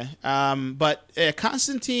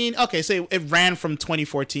Constantine. Okay, so it ran from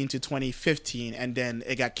 2014 to 2015, and then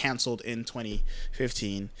it got canceled in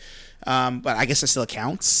 2015. But I guess it still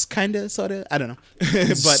counts, kind of, sort of. I don't know.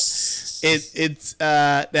 But it's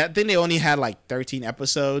I think they only had like 13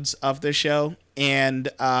 episodes of the show, and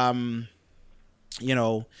you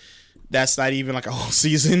know, that's not even like a whole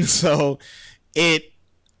season. So I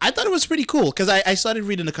thought it was pretty cool because I started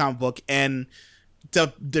reading the comic book, and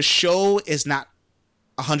the show is not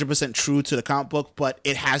 100% true to the comic book, but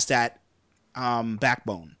it has that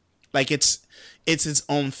backbone. Like it's its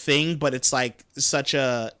own thing, but it's like such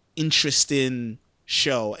a interesting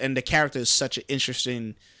show, and the character is such an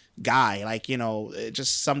interesting guy. Like, you know,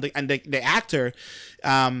 just something. And the actor,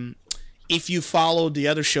 if you followed the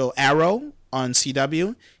other show Arrow on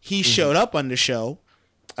CW, he showed up on the show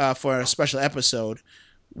for a special episode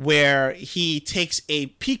where he takes a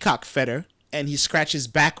peacock feather and he scratches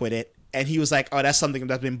back with it, and he was like, oh, that's something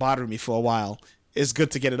that's been bothering me for a while. It's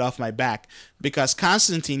good to get it off my back, because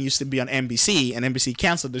Constantine used to be on NBC, and NBC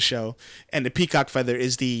canceled the show, and the peacock feather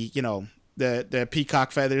is the, you know, the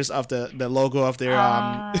peacock feathers of the logo of their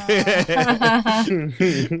and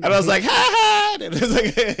I was like, ha ha.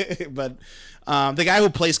 But the guy who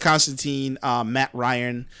plays Constantine, Matt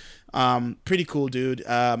Ryan, pretty cool dude.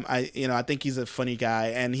 I think he's a funny guy,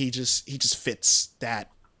 and he just fits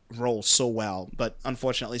that role so well. But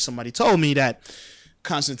unfortunately, somebody told me that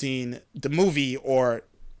Constantine, the movie, or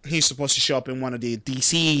he's supposed to show up in one of the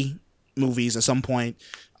DC movies at some point,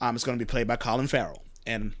 is going to be played by Colin Farrell,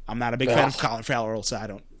 and I'm not a big fan of Colin Farrell, so I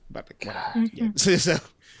don't. But yeah. So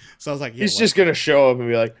I was like, yeah, he's just gonna show up and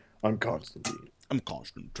be like, I'm Constantine. I'm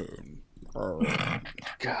Constantine.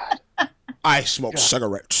 God. I smoke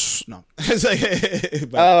cigarettes. No.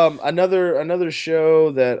 But, another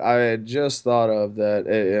show that I just thought of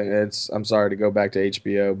that I'm sorry to go back to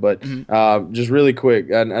HBO, but just really quick,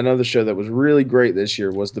 another show that was really great this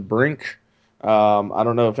year was The Brink. I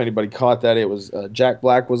don't know if anybody caught that. It was Jack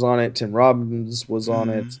Black was on it, Tim Robbins was on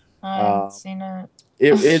it. I haven't seen it.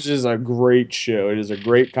 It is a great show. It is a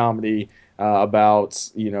great comedy about,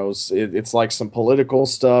 you know, it's like some political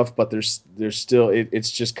stuff, but there's still it's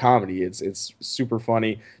just comedy. It's super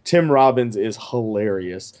funny. Tim Robbins is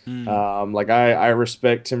hilarious. Like I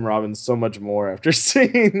respect Tim Robbins so much more after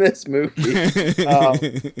seeing this movie,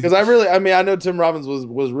 because I know Tim Robbins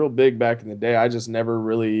was real big back in the day. I just never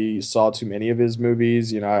really saw too many of his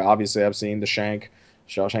movies. You know, obviously I've seen Shawshank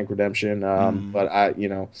Redemption, but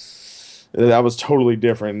that was totally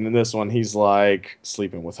different. In this one, he's like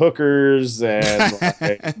sleeping with hookers, and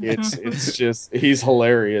like, it's just, he's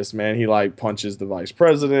hilarious, man. He like punches the vice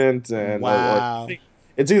president, and wow.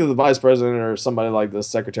 It's either the vice president or somebody like the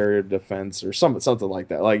Secretary of Defense or something like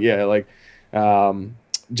that. Like, yeah, like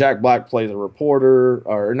Jack Black plays a reporter,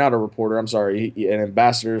 or not a reporter. I'm sorry, an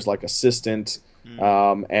ambassador's like assistant,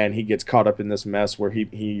 and he gets caught up in this mess where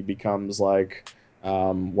he becomes like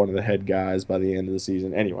one of the head guys by the end of the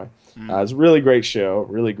season. Anyway, it's a really great show.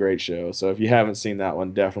 So if you haven't seen that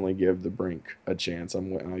one, definitely give The Brink a chance.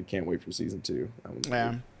 I can't wait for season 2.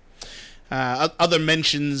 Yeah. Other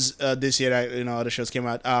mentions this year that, other shows came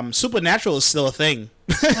out. Supernatural is still a thing.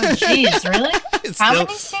 Oh, jeez, really? How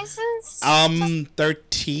many seasons?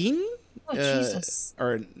 13. Oh, Jesus.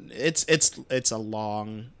 Or it's a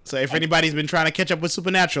long. So if anybody's been trying to catch up with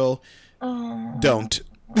Supernatural, don't.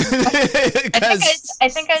 I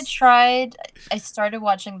think I tried. I started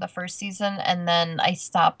watching the first season, and then I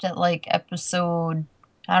stopped at like episode,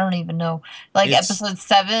 I don't even know, like episode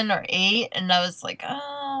 7 or 8, and I was like,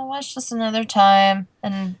 oh, watch this another time.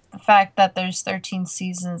 And the fact that there's 13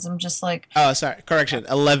 seasons, I'm just like, oh, sorry, correction,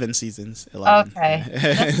 11 seasons. 11. Okay,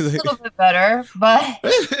 that's a little bit better, but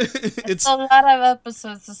it's a lot of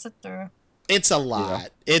episodes to sit through. It's a lot.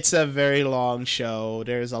 Yeah. It's a very long show.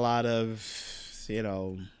 There's a lot of,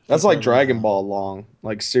 that's like Dragon Ball long,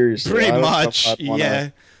 like seriously. Pretty much, yeah.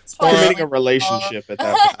 Forming a relationship at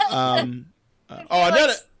that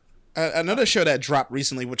point. Another show that dropped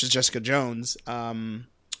recently, which is Jessica Jones.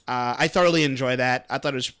 I thoroughly enjoyed that. I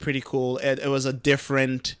thought it was pretty cool. It was a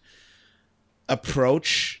different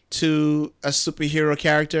approach to a superhero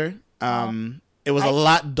character. It was a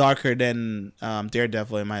lot darker than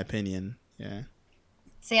Daredevil, in my opinion. Yeah.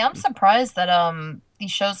 See, I'm surprised that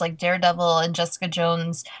these shows like Daredevil and Jessica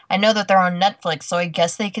Jones, I know that they're on Netflix, so I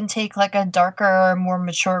guess they can take like a darker, more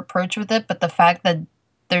mature approach with it. But the fact that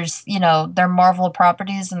there's, they're Marvel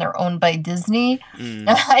properties and they're owned by Disney,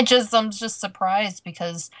 I'm just surprised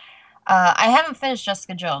because I haven't finished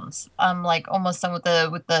Jessica Jones. I'm like almost done with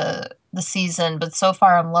the season, but so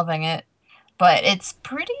far I'm loving it. But it's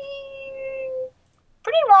pretty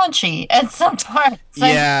raunchy at some parts.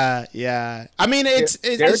 Yeah. I mean, it's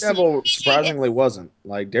Daredevil surprisingly wasn't.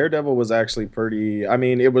 Like, Daredevil was actually pretty. I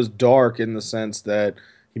mean, it was dark in the sense that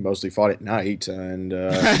he mostly fought at night and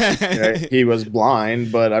he was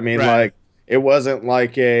blind. But I mean, right. it wasn't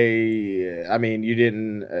like a. I mean, you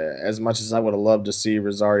didn't as much as I would have loved to see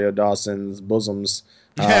Rosario Dawson's bosoms.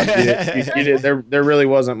 There really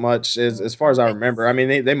wasn't much as far as I remember. I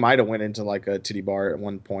mean, they might have went into like a titty bar at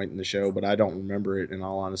one point in the show, but I don't remember it. In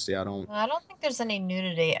all honesty, I don't. I don't think there's any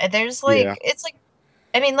nudity. There's Yeah. it's like,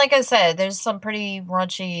 I mean, like I said, there's some pretty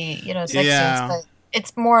raunchy, sex scenes, Yeah. but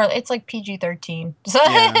it's like PG-13. So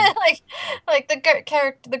Yeah. like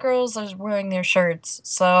the girls are wearing their shirts,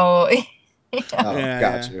 so. Oh, Yeah,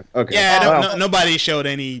 got yeah. you. Okay. Yeah, Well, nobody showed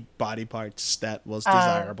any body parts that was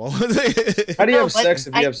desirable. how do you No, have but sex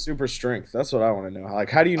if I- you have super strength? That's what I want to know. Like,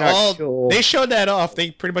 how do you not Oh, kill? they showed that off.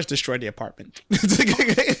 They pretty much destroyed the apartment.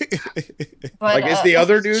 But, Like, is the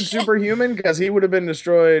other dude superhuman? Because he would have been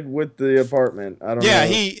destroyed with the apartment. I don't Yeah,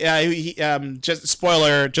 know. he just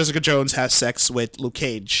spoiler, Jessica Jones has sex with Luke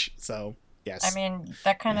Cage. So, yes. I mean,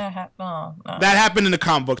 that kind of no. that happened in the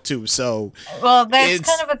comic book too. So, Well, that's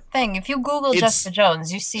it's- kind of a thing. If you Google it's- Jessica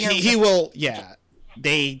Jones, you see her. he will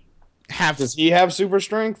they have Does he have super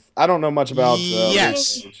strength? I don't know much about.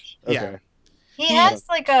 Yes. Luke Cage. Yeah. Okay. He has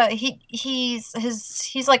like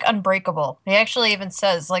he's like unbreakable. He actually even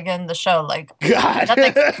says like in the show like God.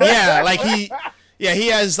 nothing- yeah, like he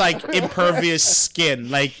has like impervious skin.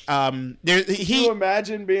 Like there Can you he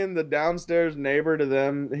imagine being the downstairs neighbor to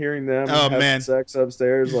them, hearing them Oh, having man. sex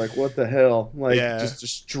upstairs? Like, what the hell? Like, Yeah. just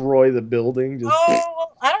destroy the building. Just Oh,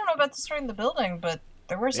 well, I don't know about destroying the building, but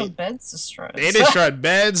there were some beds destroyed. they destroyed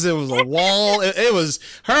beds. There was a wall. It was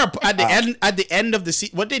her at the Wow. end. At the end of the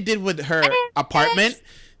what they did with her didn't apartment.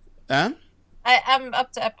 Huh? I'm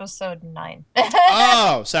up to episode 9.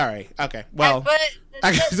 Oh, sorry. Okay. Well, but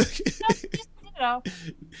I- just, oh,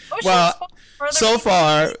 she Well, was further so than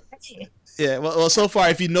far- she- yeah. Well, so far,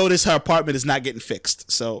 if you notice, her apartment is not getting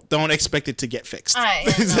fixed. So don't expect it to get fixed. Alright,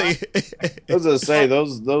 yeah, It's no. like- I was gonna say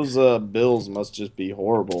those bills must just be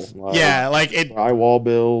horrible. yeah, like it. drywall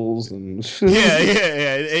bills and Yeah.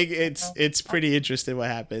 It's pretty interesting what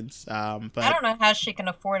happens. I But don't know how she can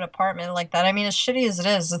afford an apartment like that. I mean, as shitty as it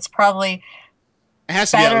is, it's probably it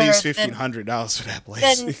has to be at better least than- $1,500 for that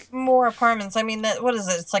place. than more apartments. I mean, what is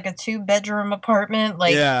it? It's like a 2-bedroom apartment.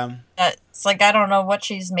 Like, yeah. it's like I don't know what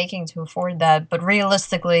she's making to afford that, but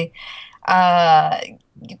realistically,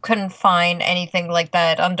 you couldn't find anything like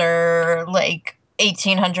that under like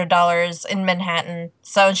 $1,800 in Manhattan.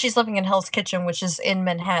 So, and she's living in Hell's Kitchen, which is in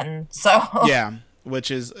Manhattan. So, Yeah,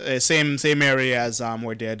 which is same area as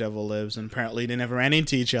where Daredevil lives, and apparently they never ran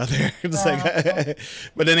into each other. It's like,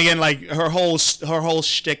 but then again, like her whole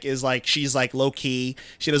shtick is like she's like low key.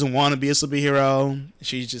 She doesn't want to be a superhero.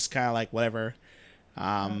 She's just kind of like whatever.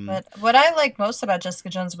 but what I liked most about Jessica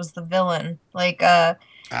Jones was the villain, like the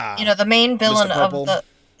main villain Purple? of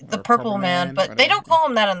the Or Purple Man, but they whatever. don't call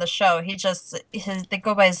him that on the show. They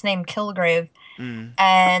go by his name Kilgrave. Mm.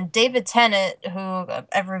 And David Tennant, who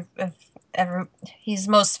he's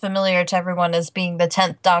most familiar to everyone as being the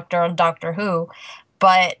 10th Doctor on Doctor Who,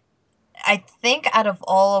 but I think out of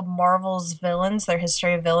all of Marvel's villains, their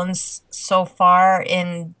history of villains so far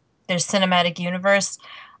in their cinematic universe,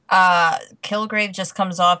 Kilgrave just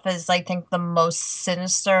comes off as I think the most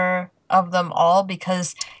sinister of them all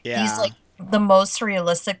because Yeah. he's like the most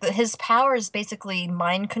realistic. His power is basically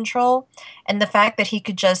mind control, and the fact that he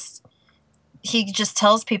just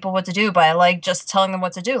tells people what to do by like just telling them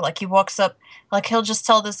what to do. Like he walks up, like he'll just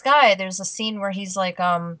tell this guy. There's a scene where he's like,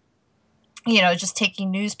 just taking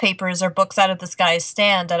newspapers or books out of this guy's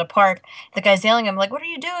stand at a park. The guy's yelling at him like, "What are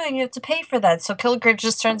you doing? You have to pay for that." So Kilgrave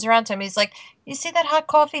just turns around to him. He's like, "You see that hot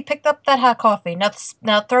coffee? Pick up that hot coffee.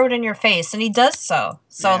 Now throw it in your face." And he does so.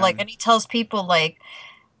 So Yeah. and he tells people like,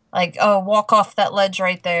 oh, walk off that ledge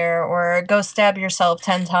right there, or go stab yourself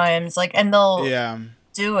 10 times. Like, and they'll Yeah.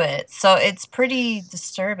 do it. So it's pretty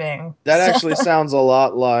disturbing. That actually sounds a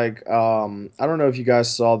lot like I don't know if you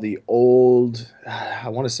guys saw the old. I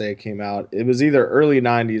want to say it came out. It was either early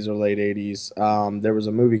 '90s or late '80s. There was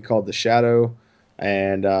a movie called The Shadow,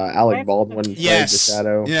 and Alec Baldwin played Yes. The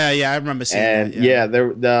Shadow. Yeah. I remember seeing And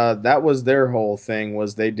that. that was their whole thing,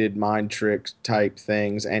 was they did mind trick type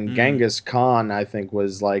things, and Mm. Genghis Khan I think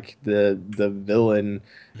was like the villain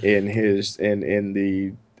in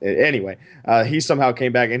the anyway. He somehow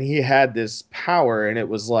came back and he had this power, and it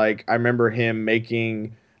was like I remember him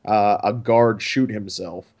making a guard shoot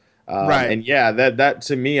himself. Right. And yeah, that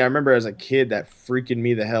to me, I remember as a kid that freaking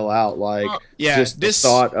me the hell out. Like Yeah. just This the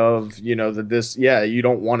thought of you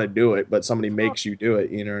don't want to do it, but somebody makes you do it.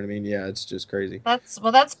 You know what I mean? Yeah, it's just crazy.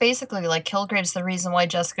 That's basically like Kilgrave's the reason why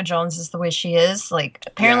Jessica Jones is the way she is. Like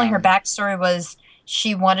apparently Yeah. her backstory was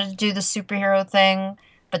she wanted to do the superhero thing.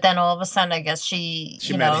 But then all of a sudden, I guess she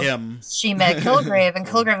met him. She met Kilgrave, and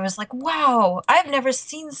Kilgrave was like, "Wow, I've never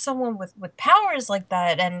seen someone with powers like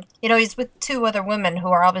that." And he's with 2 other women who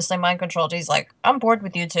are obviously mind controlled. He's like, "I'm bored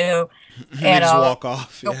with you two," and just walk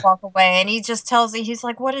off. He'll walk away, and he just tells her, he's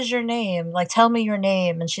like, "What is your name? Like, tell me your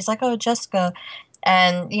name." And she's like, "Oh, Jessica."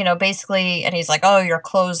 And basically, and he's like, "Oh, your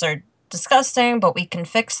clothes are disgusting, but we can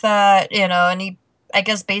fix that." And he, I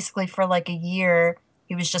guess, basically for like a year,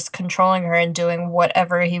 he was just controlling her and doing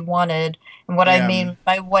whatever he wanted. And what I mean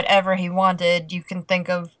by whatever he wanted, you can think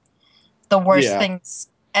of the worst things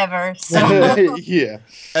ever. So yeah.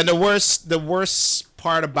 And the worst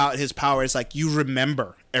part about his power is like you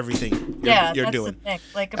remember everything you're doing. The thing.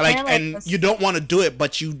 Like and you don't want to do it,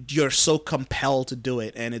 but you're so compelled to do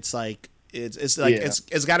it, and it's like it's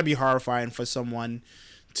got to be horrifying for someone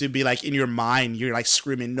to be like in your mind you're like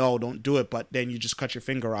screaming no, don't do it, but then you just cut your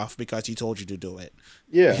finger off because he told you to do it.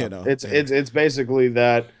 It's basically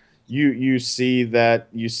that you see that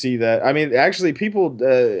I mean, actually people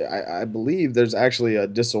I believe there's actually a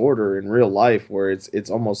disorder in real life where it's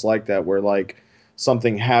almost like that, where like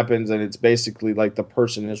something happens and it's basically like the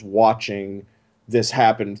person is watching this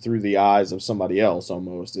happen through the eyes of somebody else.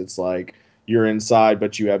 Almost, it's like you're inside,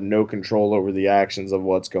 but you have no control over the actions of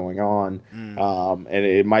what's going on. And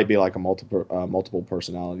it might be like a multiple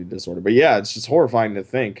personality disorder. But yeah, it's just horrifying to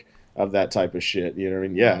think of that type of shit. You know what I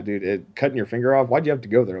mean? Yeah, dude, cutting your finger off. Why'd you have to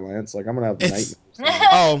go there, Lance? Like, I'm gonna have the nightmares.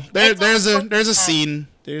 Oh, there's a scene.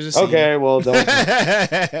 There's a scene. Okay, well, don't.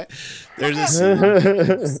 There's a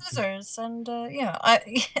scene. Scissors, and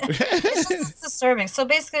it's just disturbing. So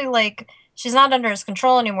basically, like, she's not under his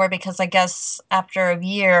control anymore because I guess after a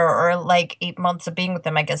year or like 8 months of being with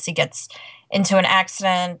him, I guess he gets into an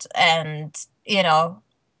accident, and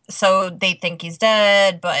so they think he's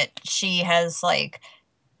dead, but she has like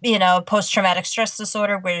post-traumatic stress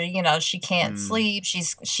disorder where she can't sleep.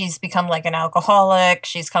 She's become like an alcoholic.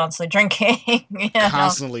 She's constantly drinking.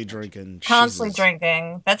 Constantly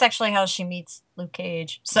drinking. That's actually how she meets Luke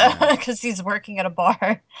Cage. So because he's working at a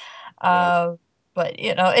bar. But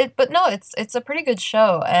it's a pretty good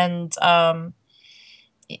show, and and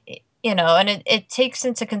it takes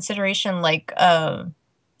into consideration like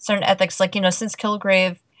certain ethics, like since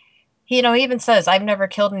Kilgrave, he even says, "I've never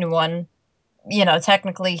killed anyone."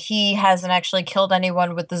 Technically he hasn't actually killed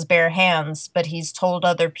anyone with his bare hands, but he's told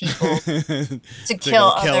other people to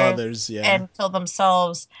kill others and kill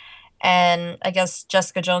themselves. And I guess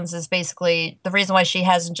Jessica Jones is basically the reason why she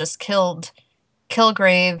hasn't just killed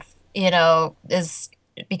Kilgrave, is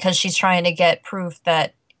because she's trying to get proof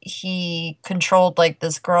that he controlled like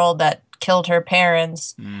this girl that killed her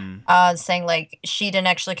parents, saying like she didn't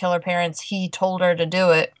actually kill her parents, he told her to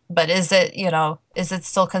do it. But is it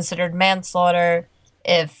still considered manslaughter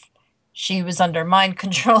if she was under mind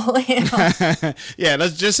control? Yeah,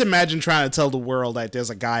 let's just imagine trying to tell the world that there's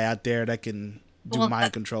a guy out there that can do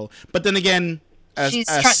mind control. But then again,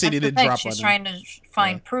 City did drop on she's trying to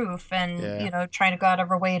find proof, and trying to go out of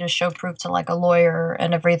her way to show proof to like a lawyer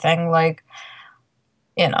and everything. Like,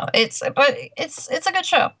 it's a good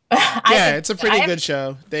show. It's a pretty good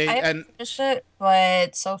show. I haven't finished it,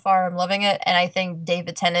 but so far I'm loving it, and I think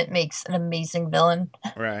David Tennant makes an amazing villain.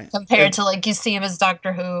 Right. Compared to like you see him as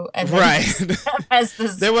Doctor Who, and as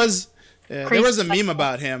this. There was a meme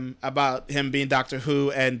about him being Doctor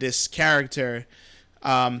Who and this character.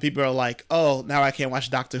 People are like, oh, now I can't watch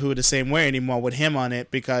Doctor Who the same way anymore with him on it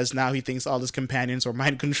because now he thinks all his companions are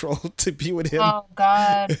mind controlled to be with him. Oh,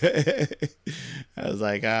 God. I was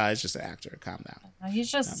like, it's just an actor. Calm down.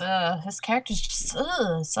 He's just, his character's just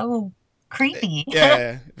so creepy.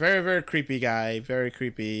 Yeah, very, very creepy guy. Very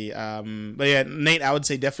creepy. But yeah, Nate, I would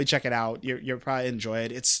say definitely check it out. You'll probably enjoy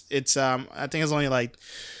it. It's I think it's only like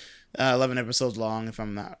 11 episodes long, if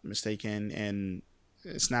I'm not mistaken, and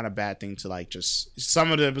it's not a bad thing to like just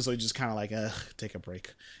some of the episodes just kind of like take a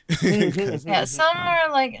break. Yeah, some are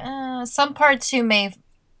like some parts you may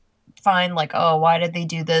find like, oh, why did they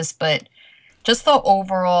do this? But just the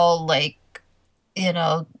overall like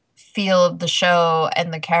feel of the show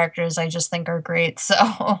and the characters I just think are great.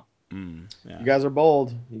 So You guys are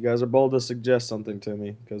bold. You guys are bold to suggest something to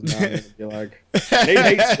me because now I'm gonna be like, Nate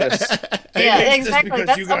hates this. Exactly.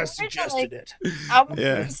 Because you guys suggested it. I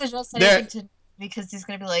won't suggest anything to because he's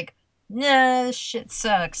gonna be like, nah, this shit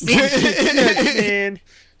sucks. Man,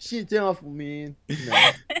 shit's awful, man.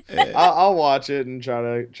 No. I'll watch it and try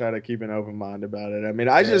to keep an open mind about it. I mean,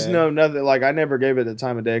 I just know nothing. Like, I never gave it the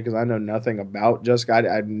time of day because I know nothing about Jessica.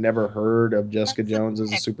 I'd never heard of Jessica Jones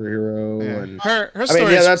as a superhero. Yeah. And Her I story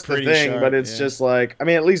mean, yeah, is that's the pretty thing. sharp, But it's yeah. just like, I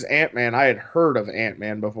mean, at least Ant-Man. I had heard of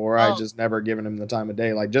Ant-Man before. I Oh. just never given him the time of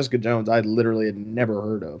day. Like Jessica Jones, I literally had never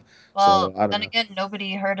heard of. Well, So I don't then know. again,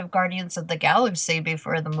 nobody heard of Guardians of the Galaxy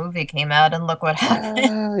before the movie came out, and look what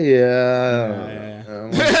happened. Yeah.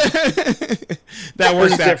 That There's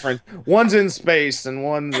works a out. difference. One's in space and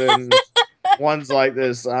one's like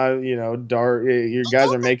this. Dark. You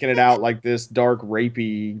guys are making it out like this dark,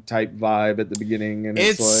 rapey type vibe at the beginning, and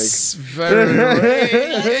It's very.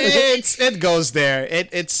 it goes there.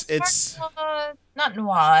 It's. Not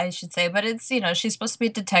noir, I should say, but it's, she's supposed to be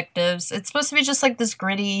detectives. It's supposed to be just like this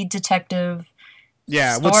gritty detective.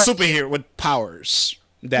 Yeah, with story. superhero with powers.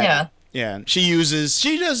 Yeah.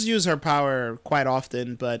 She does use her power quite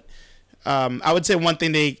often, but I would say one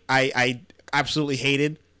thing I absolutely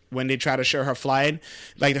hated when they try to show her flying,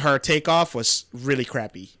 like her takeoff was really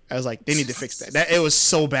crappy. I was like, they need to fix that. It was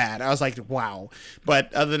so bad. I was like, wow.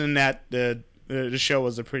 But other than that, the show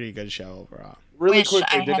was a pretty good show overall. really Wish I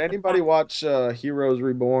quickly. Did had the anybody power. watch Heroes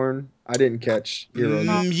Reborn? I didn't catch Heroes.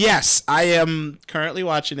 Yes, I am currently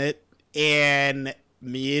watching it, and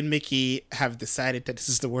me and Mickey have decided that this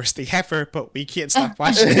is the worst thing ever, but we can't stop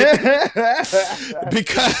watching it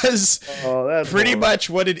because Oh, that's pretty horrible. much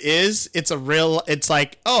what it is. It's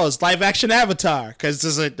like, oh, it's live action Avatar because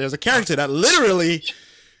there's a character that literally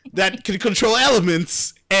that can control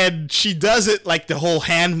elements, and she does it like the whole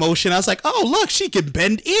hand motion. I was like, oh look, she can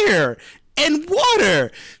bend air and water.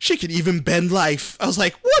 She can even bend life. I was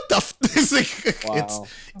like, what the? It's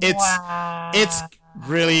like, Wow. it's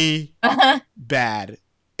really bad.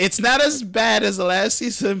 It's not as bad as the last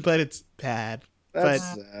season, but it's bad.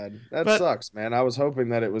 That's But sad. That but- sucks, man. I was hoping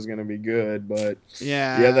that it was going to be good, but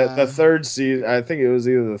yeah, yeah, the third season. I think it was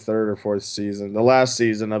either the third or fourth season. The last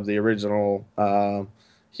season of the original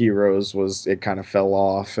Heroes was it kind of fell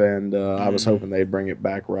off, and I was hoping they'd bring it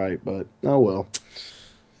back right, but oh well.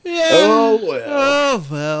 Yeah. Oh, well. Oh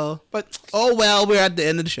well. But oh well, we're at the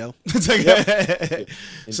end of the show. It's like-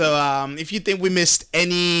 So if you think we missed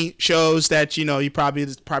any shows that you probably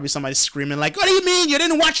somebody's screaming like, "What do you mean you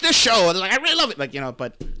didn't watch this show?" And like, I really love it, like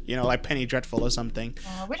but like Penny Dreadful or something.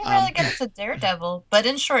 We didn't really get into Daredevil, but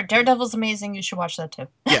in short, Daredevil's amazing. You should watch that too.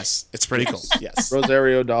 Yes, it's pretty cool. Yes.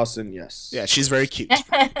 Rosario Dawson, yes. Yeah, she's very cute.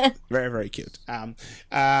 Very, very cute.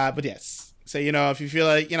 But yes. So, if you feel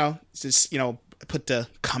like, just, put the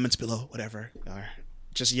comments below, whatever, or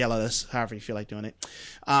just yell at us, however you feel like doing it.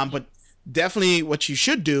 But definitely what you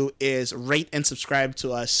should do is rate and subscribe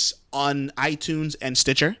to us on iTunes and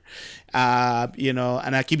Stitcher.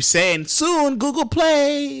 And I keep saying soon, Google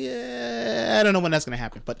Play. I don't know when that's going to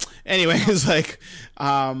happen. But anyway, it's like,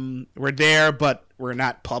 we're there, but we're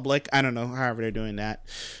not public. I don't know, however they're doing that.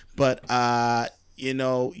 But, you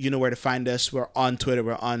know where to find us. We're on Twitter.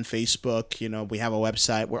 We're on Facebook. We have a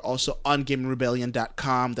website. We're also on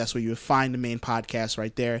GamingRebellion.com. That's where you'll find the main podcast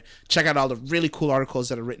right there. Check out all the really cool articles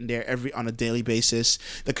that are written there on a daily basis.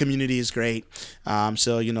 The community is great.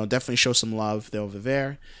 So definitely show some love over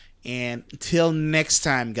there. And until next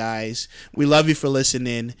time, guys, we love you for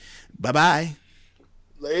listening. Bye-bye.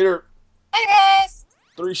 Later. Bye, guys.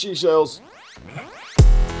 3 seashells.